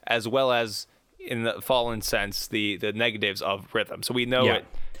joys as well as in the fallen sense, the negatives of rhythm. So we know Yeah. it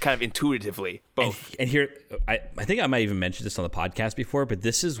kind of intuitively, both. And here, I think I might even mention this on the podcast before, but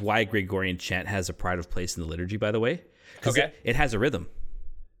this is why Gregorian chant has a pride of place in the liturgy, by the way. Because Okay. it has a rhythm,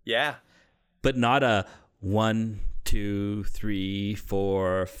 Yeah. but not a 1, 2, 3,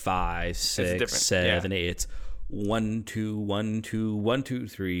 4, 5, 6, different, 7, 8. It's 1, 2, 1, 2, 1, 2,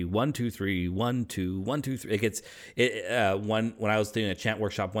 3, 1, 2, 3, 1, 2, 1, 2, 3. It gets when I was doing a chant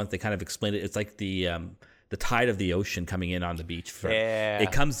workshop once, they kind of explained it. It's like the tide of the ocean coming in on the beach. Yeah.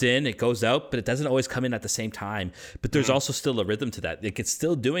 It comes in, it goes out, but it doesn't always come in at the same time. But there's also still a rhythm to that. It's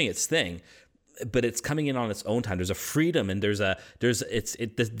still doing its thing, but it's coming in on its own time. There's a freedom, and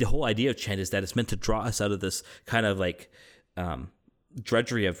the whole idea of chant is that it's meant to draw us out of this kind of like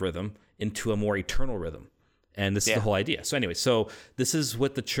drudgery of rhythm into a more eternal rhythm. And this is the whole idea. So anyway, this is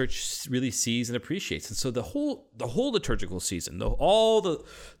what the church really sees and appreciates. And so the whole liturgical season, the whole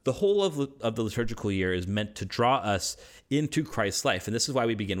of the liturgical year is meant to draw us into Christ's life. And this is why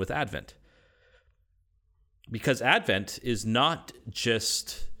we begin with Advent. Because Advent is not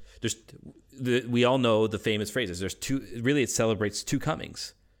just we all know the famous phrases. There's two. Really, it celebrates two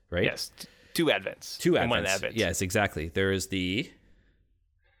comings, right? Yes. Two Advents. Two and Advents. one Advent. Yes, exactly. There is the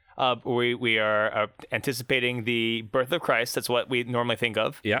we are anticipating the birth of Christ. That's what we normally think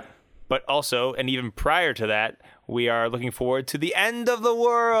of. yeah. But also, and even prior to that, we are looking forward to the end of the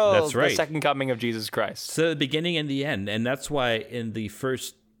world. That's right. The second coming of Jesus Christ. So the beginning and the end, and that's why in the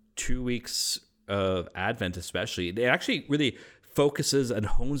first 2 weeks of Advent, especially, it actually really focuses and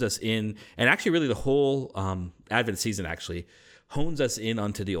hones us in, and actually really the whole Advent season actually hones us in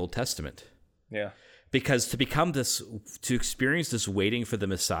onto the Old Testament. Yeah. Because to experience this waiting for the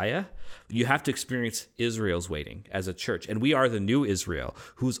Messiah, you have to experience Israel's waiting as a church. And we are the new Israel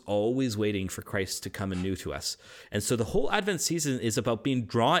who's always waiting for Christ to come anew to us. And so the whole Advent season is about being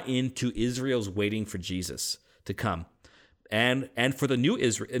drawn into Israel's waiting for Jesus to come. And for the new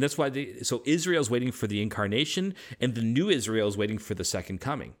Israel, and that's why so Israel's waiting for the incarnation, and the new Israel is waiting for the second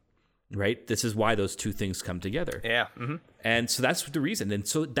coming. Right? This is why those two things come together. Yeah. Mm-hmm. And so that's the reason. And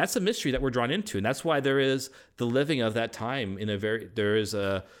so that's a mystery that we're drawn into. And that's why there is the living of that time there's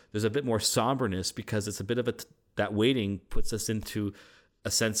a bit more somberness, because it's a bit of that waiting puts us into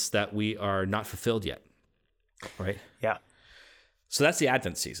a sense that we are not fulfilled yet. Right? Yeah. So that's the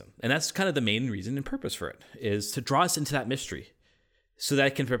Advent season. And that's kind of the main reason and purpose for it, is to draw us into that mystery so that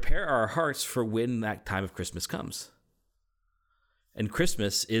it can prepare our hearts for when that time of Christmas comes. And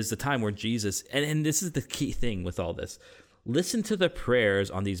Christmas is the time where Jesus, and this is the key thing with all this, listen to the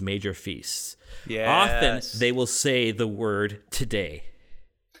prayers on these major feasts. Yes. Often they will say the word today.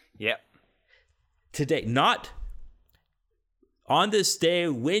 Yep. Today. Not on this day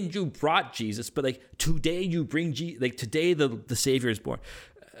when you brought Jesus, but like today you bring Jesus, like today the Savior is born.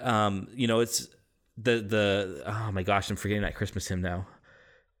 It's the oh my gosh, I'm forgetting that Christmas hymn now.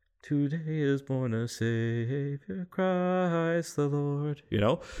 Today is born a Savior, Christ the Lord.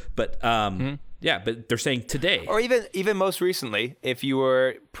 But but they're saying today. Or even most recently, if you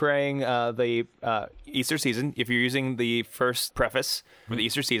were praying the Easter season, if you're using the first preface for the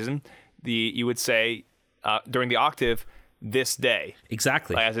Easter season, you would say during the octave, this day.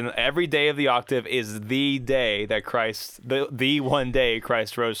 Exactly. As in, every day of the octave is the day that Christ, the one day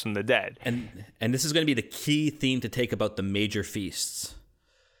Christ rose from the dead. And this is going to be the key theme to take about the major feasts.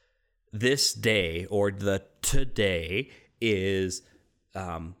 This day, or the today, is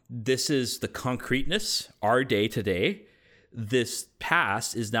this is the concreteness, our day today. This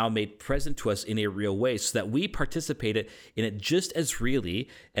past is now made present to us in a real way, so that we participate in it just as really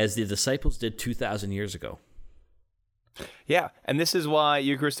as the disciples did 2,000 years ago. Yeah, and this is why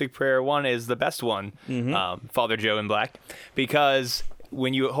Eucharistic Prayer 1 is the best one, Father Joe in black, because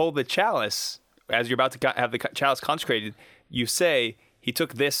when you hold the chalice, as you're about to have the chalice consecrated, you say, he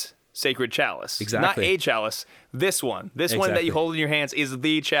took this sacred chalice. Exactly. Not a chalice, this one. This one that Exactly. you hold in your hands is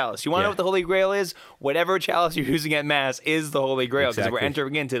the chalice. You want to know what the Holy Grail is? Whatever chalice you're using at Mass is the Holy Grail, because we're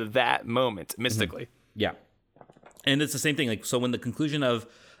entering into that moment mystically. Yeah. And it's the same thing. Like, so when the conclusion of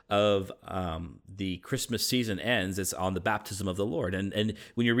the Christmas season ends, it's on the baptism of the Lord. And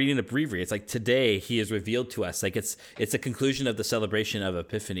when you're reading the breviary, it's like today he is revealed to us. Like it's a conclusion of the celebration of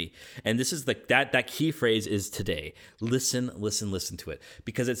Epiphany. And this is like that key phrase is today. Listen to it,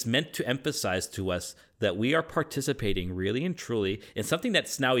 because it's meant to emphasize to us that we are participating really and truly in something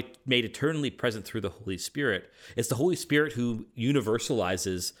that's now made eternally present through the Holy Spirit. It's the Holy Spirit who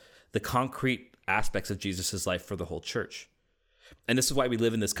universalizes the concrete aspects of Jesus' life for the whole church. And this is why we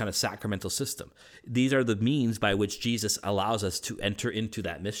live in this kind of sacramental system. These are the means by which Jesus allows us to enter into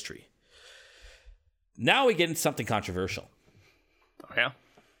that mystery. Now we get into something controversial. Oh, yeah?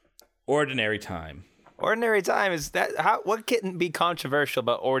 Ordinary time. Ordinary time is that? What can be controversial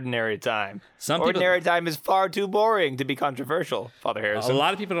about ordinary time? Some ordinary time is far too boring to be controversial, Father Harrison. A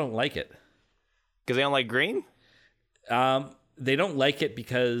lot of people don't like it. Because they don't like green? They don't like it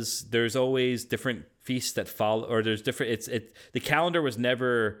because there's always different feasts that follow, or there's different. The calendar was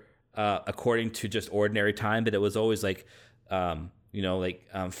never according to just ordinary time, but it was always like,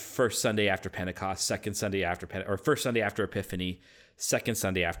 first Sunday after Pentecost, second Sunday after or first Sunday after Epiphany, second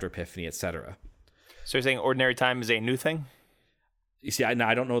Sunday after Epiphany, etc. So you're saying ordinary time is a new thing? You see, I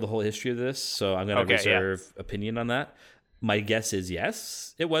don't know the whole history of this, so I'm going to reserve opinion on that. My guess is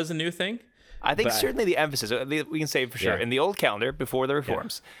yes, it was a new thing. I think certainly the emphasis, we can say for sure, in the old calendar before the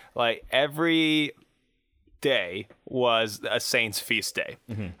reforms, like every day was a saint's feast day.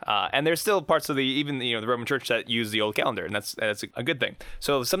 And there's still parts of the Roman Church that use the old calendar, and that's a good thing.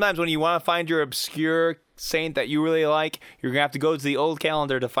 So sometimes when you want to find your obscure saint that you really like, you're going to have to go to the old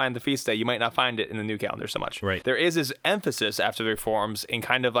calendar to find the feast day. You might not find it in the new calendar so much. Right. There is this emphasis after the reforms in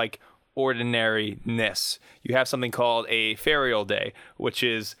kind of like ordinariness. You have something called a ferial day, which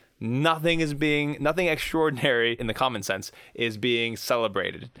is nothing extraordinary in the common sense is being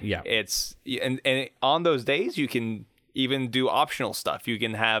celebrated. Yeah. It's and on those days you can even do optional stuff. You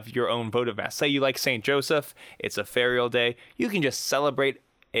can have your own votive mass. Say you like St. Joseph, it's a ferial day. You can just celebrate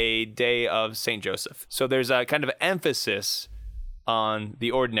a day of St. Joseph. So there's a kind of emphasis on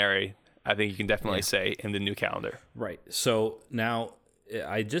the ordinary, I think you can definitely say, in the new calendar. Right. So now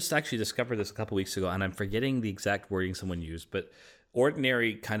I just actually discovered this a couple weeks ago, and I'm forgetting the exact wording someone used, but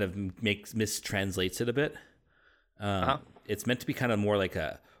ordinary kind of mistranslates it a bit. It's meant to be kind of more like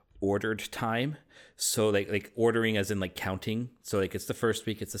a ordered time. So like ordering as in like counting. So like it's the first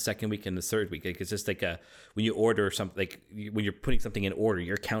week, it's the second week, and the third week. Like it's just like when you order something, like when you're putting something in order,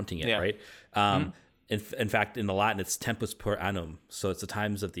 you're counting it, right? In fact, in the Latin, it's tempus per annum. So it's the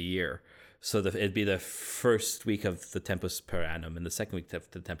times of the year. So it'd be the first week of the tempus per annum and the second week of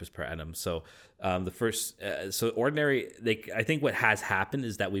the tempus per annum. So so ordinary, I think what has happened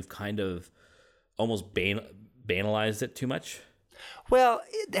is that we've kind of almost banalized it too much. Well,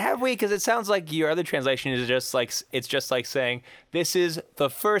 have we? Because it sounds like your other translation is just like saying this is the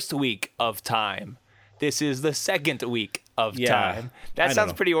first week of time. This is the second week of time. That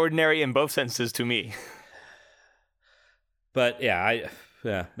sounds pretty ordinary in both senses to me. But I'm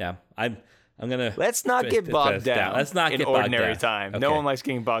gonna. Let's not get bogged down. Let's not get ordinary bogged down. time. No one likes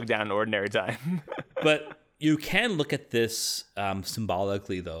getting bogged down in ordinary time. But you can look at this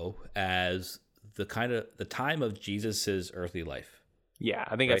symbolically, though, as the time of Jesus's earthly life. Yeah,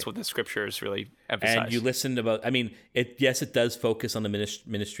 I think that's what the scriptures really emphasize. And you listened about. I mean, it does focus on the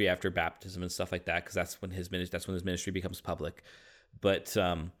ministry after baptism and stuff like that, because that's when his ministry becomes public. But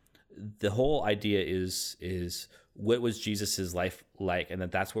the whole idea is what was Jesus's life like, and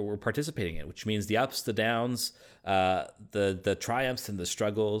that's what we're participating in, which means the ups, the downs, the triumphs and the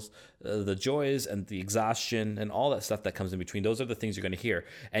struggles, the joys and the exhaustion and all that stuff that comes in between. Those are the things you're going to hear,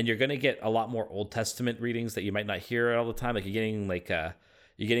 and you're going to get a lot more Old Testament readings that you might not hear all the time. Like you're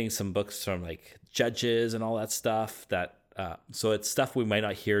getting some books from like Judges and all that stuff. So it's stuff we might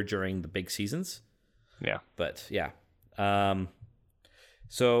not hear during the big seasons. Yeah, but yeah.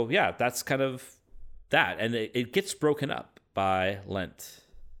 So yeah, that's kind of that, and it gets broken up by Lent,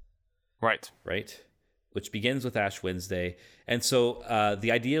 right, which begins with Ash Wednesday, and so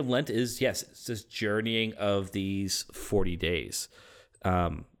the idea of Lent is it's this journeying of these 40 days,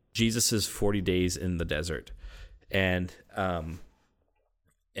 Jesus's 40 days in the desert, and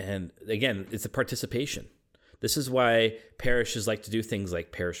again, it's a participation. This is why parishes like to do things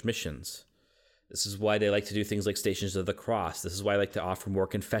like parish missions. This is why they like to do things like Stations of the Cross. This is why I like to offer more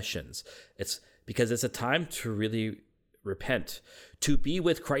confessions. It's because it's a time to really repent, to be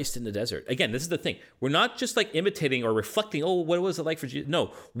with Christ in the desert. Again, this is the thing. We're not just like imitating or reflecting, what was it like for Jesus?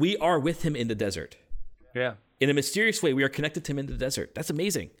 No, we are with him in the desert. Yeah. In a mysterious way, we are connected to him in the desert. That's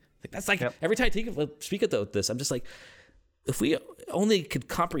amazing. That's like every time I speak about this, I'm just like, if we only could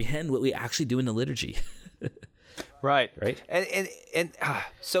comprehend what we actually do in the liturgy. Right. And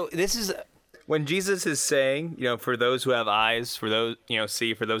so this is When Jesus is saying, for those who have eyes, for those,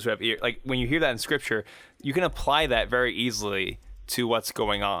 see, for those who have ears, like when you hear that in scripture, you can apply that very easily to what's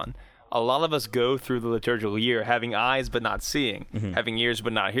going on. A lot of us go through the liturgical year having eyes but not seeing, having ears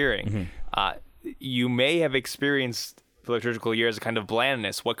but not hearing. You may have experienced the liturgical year as a kind of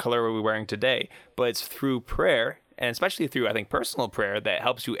blandness. What color are we wearing today? But it's through prayer, and especially through, I think, personal prayer, that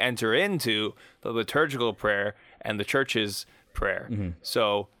helps you enter into the liturgical prayer and the church's prayer.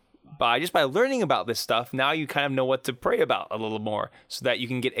 So by learning about this stuff, now you kind of know what to pray about a little more so that you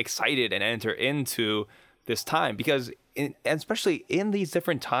can get excited and enter into this time. Because and especially in these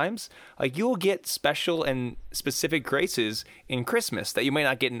different times, like you will get special and specific graces in Christmas that you might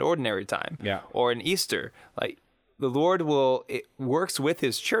not get in ordinary time, or in Easter. Like the Lord works with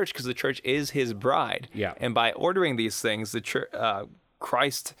His church because the church is His bride, and by ordering these things, the church,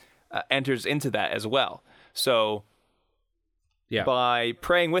 Christ enters into that as well. So, by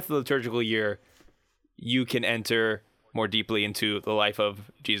praying with the liturgical year, you can enter more deeply into the life of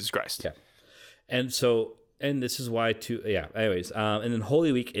Jesus Christ. Yeah, and this is why too. Yeah. Anyways, and then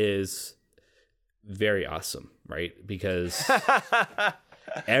Holy Week is very awesome, right? Because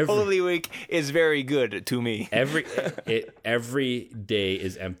Holy Week is very good to me. every day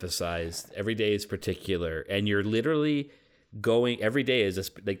is emphasized. Every day is particular, and you're literally going. Every day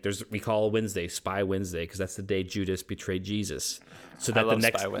is we call Wednesday Spy Wednesday because that's the day Judas betrayed Jesus. So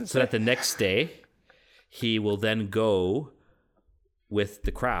that the next day, he will then go with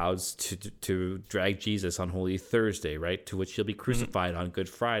the crowds to drag Jesus on Holy Thursday, right? To which he'll be crucified on Good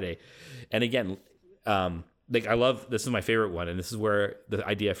Friday. And again, I love, this is my favorite one, and this is where the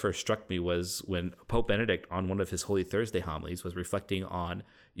idea first struck me, was when Pope Benedict on one of his Holy Thursday homilies was reflecting on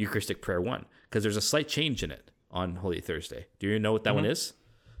Eucharistic Prayer 1, because there's a slight change in it on Holy Thursday. Do you know what that one is?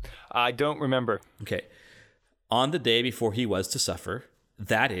 I don't remember. Okay. On the day before he was to suffer,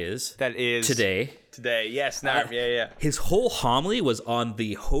 that is today. Today, yes. Now, His whole homily was on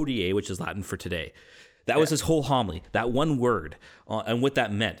the Hodie, which is Latin for today. That was his whole homily, that one word, and what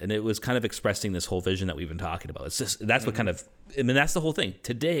that meant. And it was kind of expressing this whole vision that we've been talking about. It's just, that's what kind of, that's the whole thing.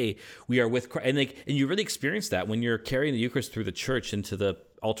 Today, we are with Christ. And you really experience that when you're carrying the Eucharist through the church into the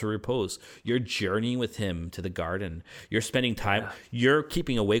altar repose. You're journeying with Him to the garden. You're spending time, you're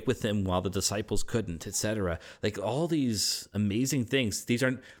keeping awake with Him while the disciples couldn't, etc. Like all these amazing things.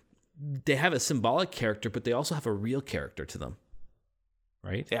 They have a symbolic character, but they also have a real character to them.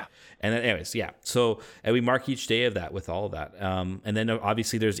 Right? Yeah. And then anyways, So, and we mark each day of that with all of that. And then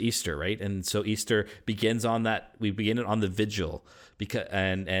obviously there's Easter, right? And so Easter begins on that. We begin it on the vigil because,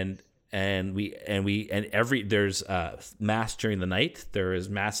 there's mass during the night. There is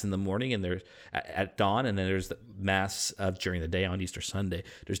mass in the morning, and there's at dawn, and then there's the mass during the day on Easter Sunday.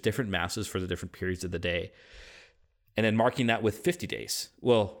 There's different masses for the different periods of the day. And then marking that with 50 days.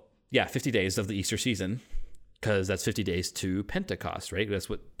 50 days of the Easter season, because that's 50 days to Pentecost, right? That's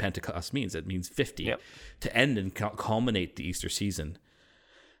what Pentecost means. It means 50 to end and culminate the Easter season.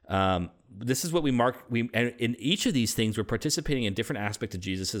 This is what we mark. And in each of these things, we're participating in different aspects of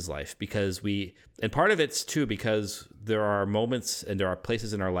Jesus's life, and part of it's too because there are moments and there are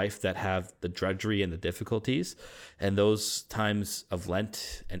places in our life that have the drudgery and the difficulties, and those times of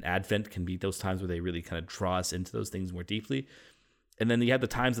Lent and Advent can be those times where they really kind of draw us into those things more deeply. And then you have the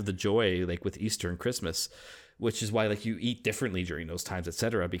times of the joy, like with Easter and Christmas, which is why you eat differently during those times,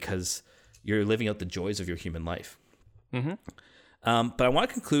 etc., because you're living out the joys of your human life. Mm-hmm. But I want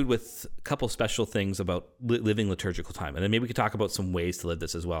to conclude with a couple special things about living liturgical time, and then maybe we could talk about some ways to live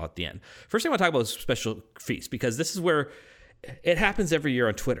this as well at the end. First thing I want to talk about is special feasts, because this is where it happens every year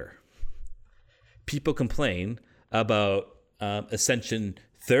on Twitter. People complain about Ascension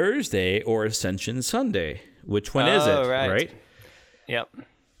Thursday or Ascension Sunday. Which one is it? Right? Yep.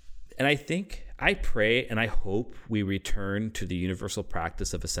 And I pray and I hope we return to the universal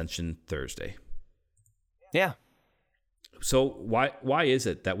practice of Ascension Thursday. Yeah. So why is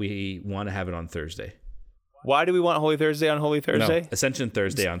it that we want to have it on Thursday? Why do we want Holy Thursday on Holy Thursday? No, Ascension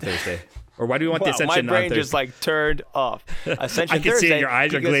Thursday on Thursday. Or why do we want the Ascension on Thursday? My brain just turned off. Ascension I can Thursday, see your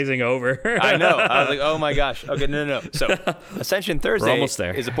eyes are glazing over. I know. I was like, oh my gosh. Okay, no. So Ascension Thursday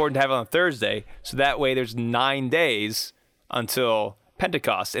is important to have it on Thursday, so that way there's 9 days until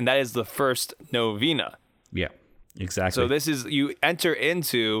Pentecost, and that is the first novena. Yeah, exactly. So this is, you enter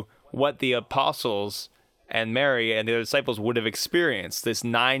into what the apostles and Mary and the other disciples would have experienced, this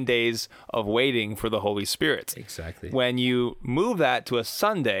 9 days of waiting for the Holy Spirit. Exactly. When you move that to a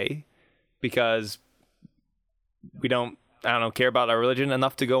Sunday, because we don't, care about our religion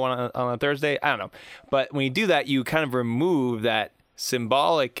enough to go on a Thursday, I don't know. But when you do that, you kind of remove that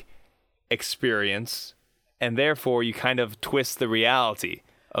symbolic experience, and therefore you kind of twist the reality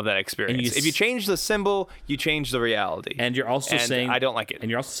of that experience. If you change the symbol, you change the reality. And you're also saying I don't like it. And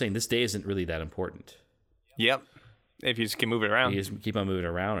you're also saying this day isn't really that important. Yep. If you just can move it around. You just keep on moving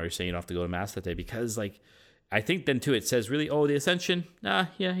around, or you're saying you don't have to go to mass that day, because I think then too it says really, the Ascension,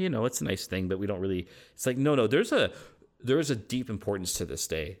 it's a nice thing, but we don't really. It's like no, there's a deep importance to this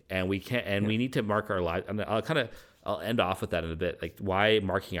day, and we need to mark our lives. And I'll end off with that in a bit, like why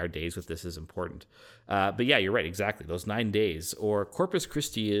marking our days with this is important. But yeah, you're right, exactly. Those 9 days, or Corpus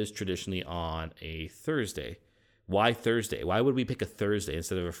Christi is traditionally on a Thursday. Why Thursday? Why would we pick a Thursday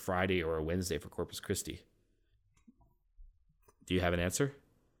instead of a Friday or a Wednesday for Corpus Christi? Do you have an answer?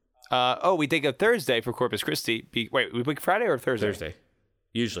 We take a Thursday for Corpus Christi. Wait, we pick Friday or Thursday? Thursday,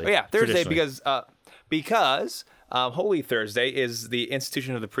 usually. Oh, yeah, Thursday because Holy Thursday is the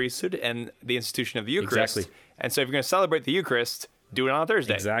institution of the priesthood and the institution of the Eucharist. Exactly. And so if you're going to celebrate the Eucharist, do it on a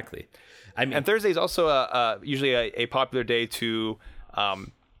Thursday. Exactly. And Thursday is also usually a popular day to,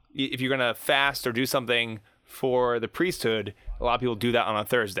 if you're going to fast or do something for the priesthood, a lot of people do that on a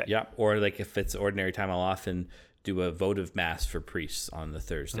Thursday. Yeah, or like if it's ordinary time, I'll often do a votive mass for priests on the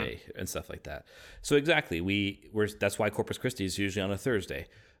Thursday and stuff like that. So exactly, that's why Corpus Christi is usually on a Thursday.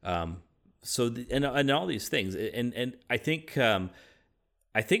 And all these things, and I think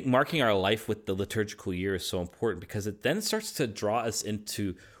marking our life with the liturgical year is so important, because it then starts to draw us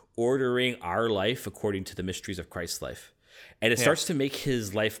into ordering our life according to the mysteries of Christ's life, and it starts to make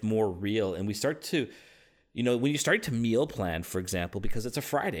his life more real. And we start to, when you start to meal plan, for example, because it's a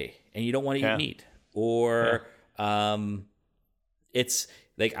Friday and you don't want to eat meat, or it's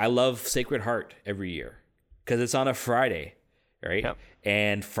like I love Sacred Heart every year because it's on a Friday, right? Yep.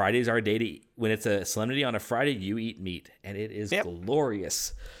 And Friday's our day to eat. When it's a solemnity on a Friday, you eat meat, and it is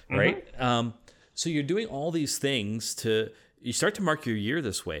glorious, right? So you're doing all these things you start to mark your year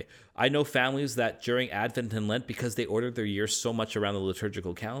this way. I know families that during Advent and Lent, because they ordered their year so much around the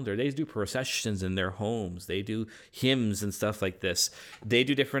liturgical calendar, they do processions in their homes. They do hymns and stuff like this. They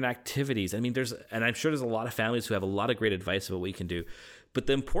do different activities. I mean, and I'm sure there's a lot of families who have a lot of great advice about what we can do. But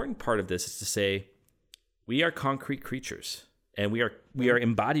the important part of this is to say, we are concrete creatures, and we are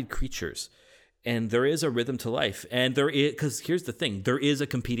embodied creatures, and there is a rhythm to life. And because here's the thing, there is a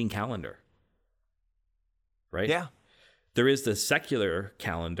competing calendar, right? Yeah. There is the secular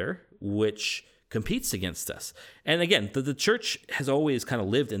calendar, which competes against us. And again, the church has always kind of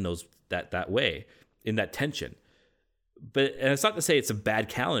lived in that way, in that tension. And it's not to say it's a bad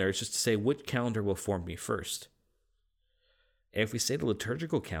calendar. It's just to say, which calendar will form me first? And if we say the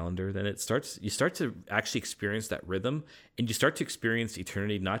liturgical calendar, then you start to actually experience that rhythm, and you start to experience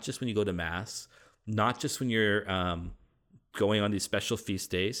eternity, not just when you go to Mass, not just when you're going on these special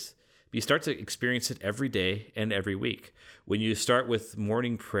feast days. You start to experience it every day and every week. When you start with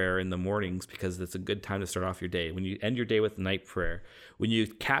morning prayer in the mornings, because it's a good time to start off your day. When you end your day with night prayer. When you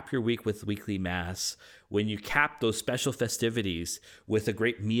cap your week with weekly Mass. When you cap those special festivities with a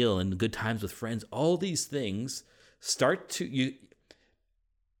great meal and good times with friends. All these things you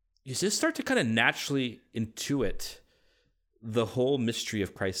just start to kind of naturally intuit the whole mystery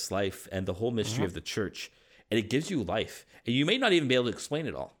of Christ's life and the whole mystery of the church. And it gives you life. And you may not even be able to explain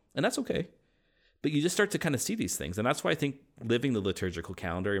it all. And that's okay. But you just start to kind of see these things. And that's why I think living the liturgical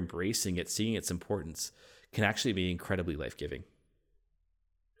calendar, embracing it, seeing its importance, can actually be incredibly life-giving.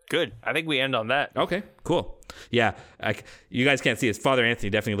 Good. I think we end on that. Okay, cool. Yeah, you guys can't see this. Father Anthony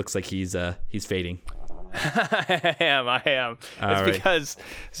definitely looks like he's fading. I am. It's because,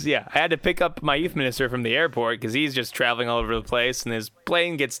 I had to pick up my youth minister from the airport because he's just traveling all over the place and his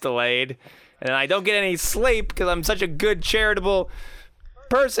plane gets delayed. And I don't get any sleep because I'm such a good charitable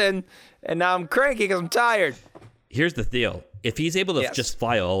person, and now I'm cranky because I'm tired. Here's the deal. If he's able to just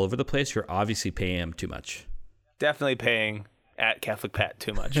fly all over the place, you're obviously paying him too much. Definitely paying at Catholic Pat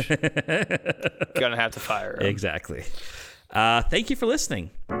too much. Gonna have to fire him. Exactly. Thank you for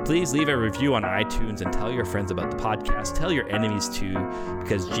listening. Please leave a review on iTunes and tell your friends about the podcast. Tell your enemies too,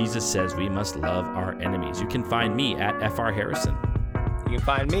 because Jesus says we must love our enemies. You can find me at FR Harrison. You can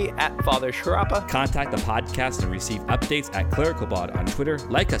find me at Father Sharapa. Contact the podcast and receive updates at ClericalPod on Twitter.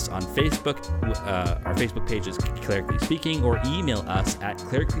 Like us on Facebook. Our Facebook page is Clerically Speaking, or email us at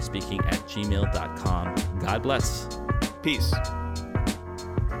clericallyspeaking@gmail.com. God bless. Peace.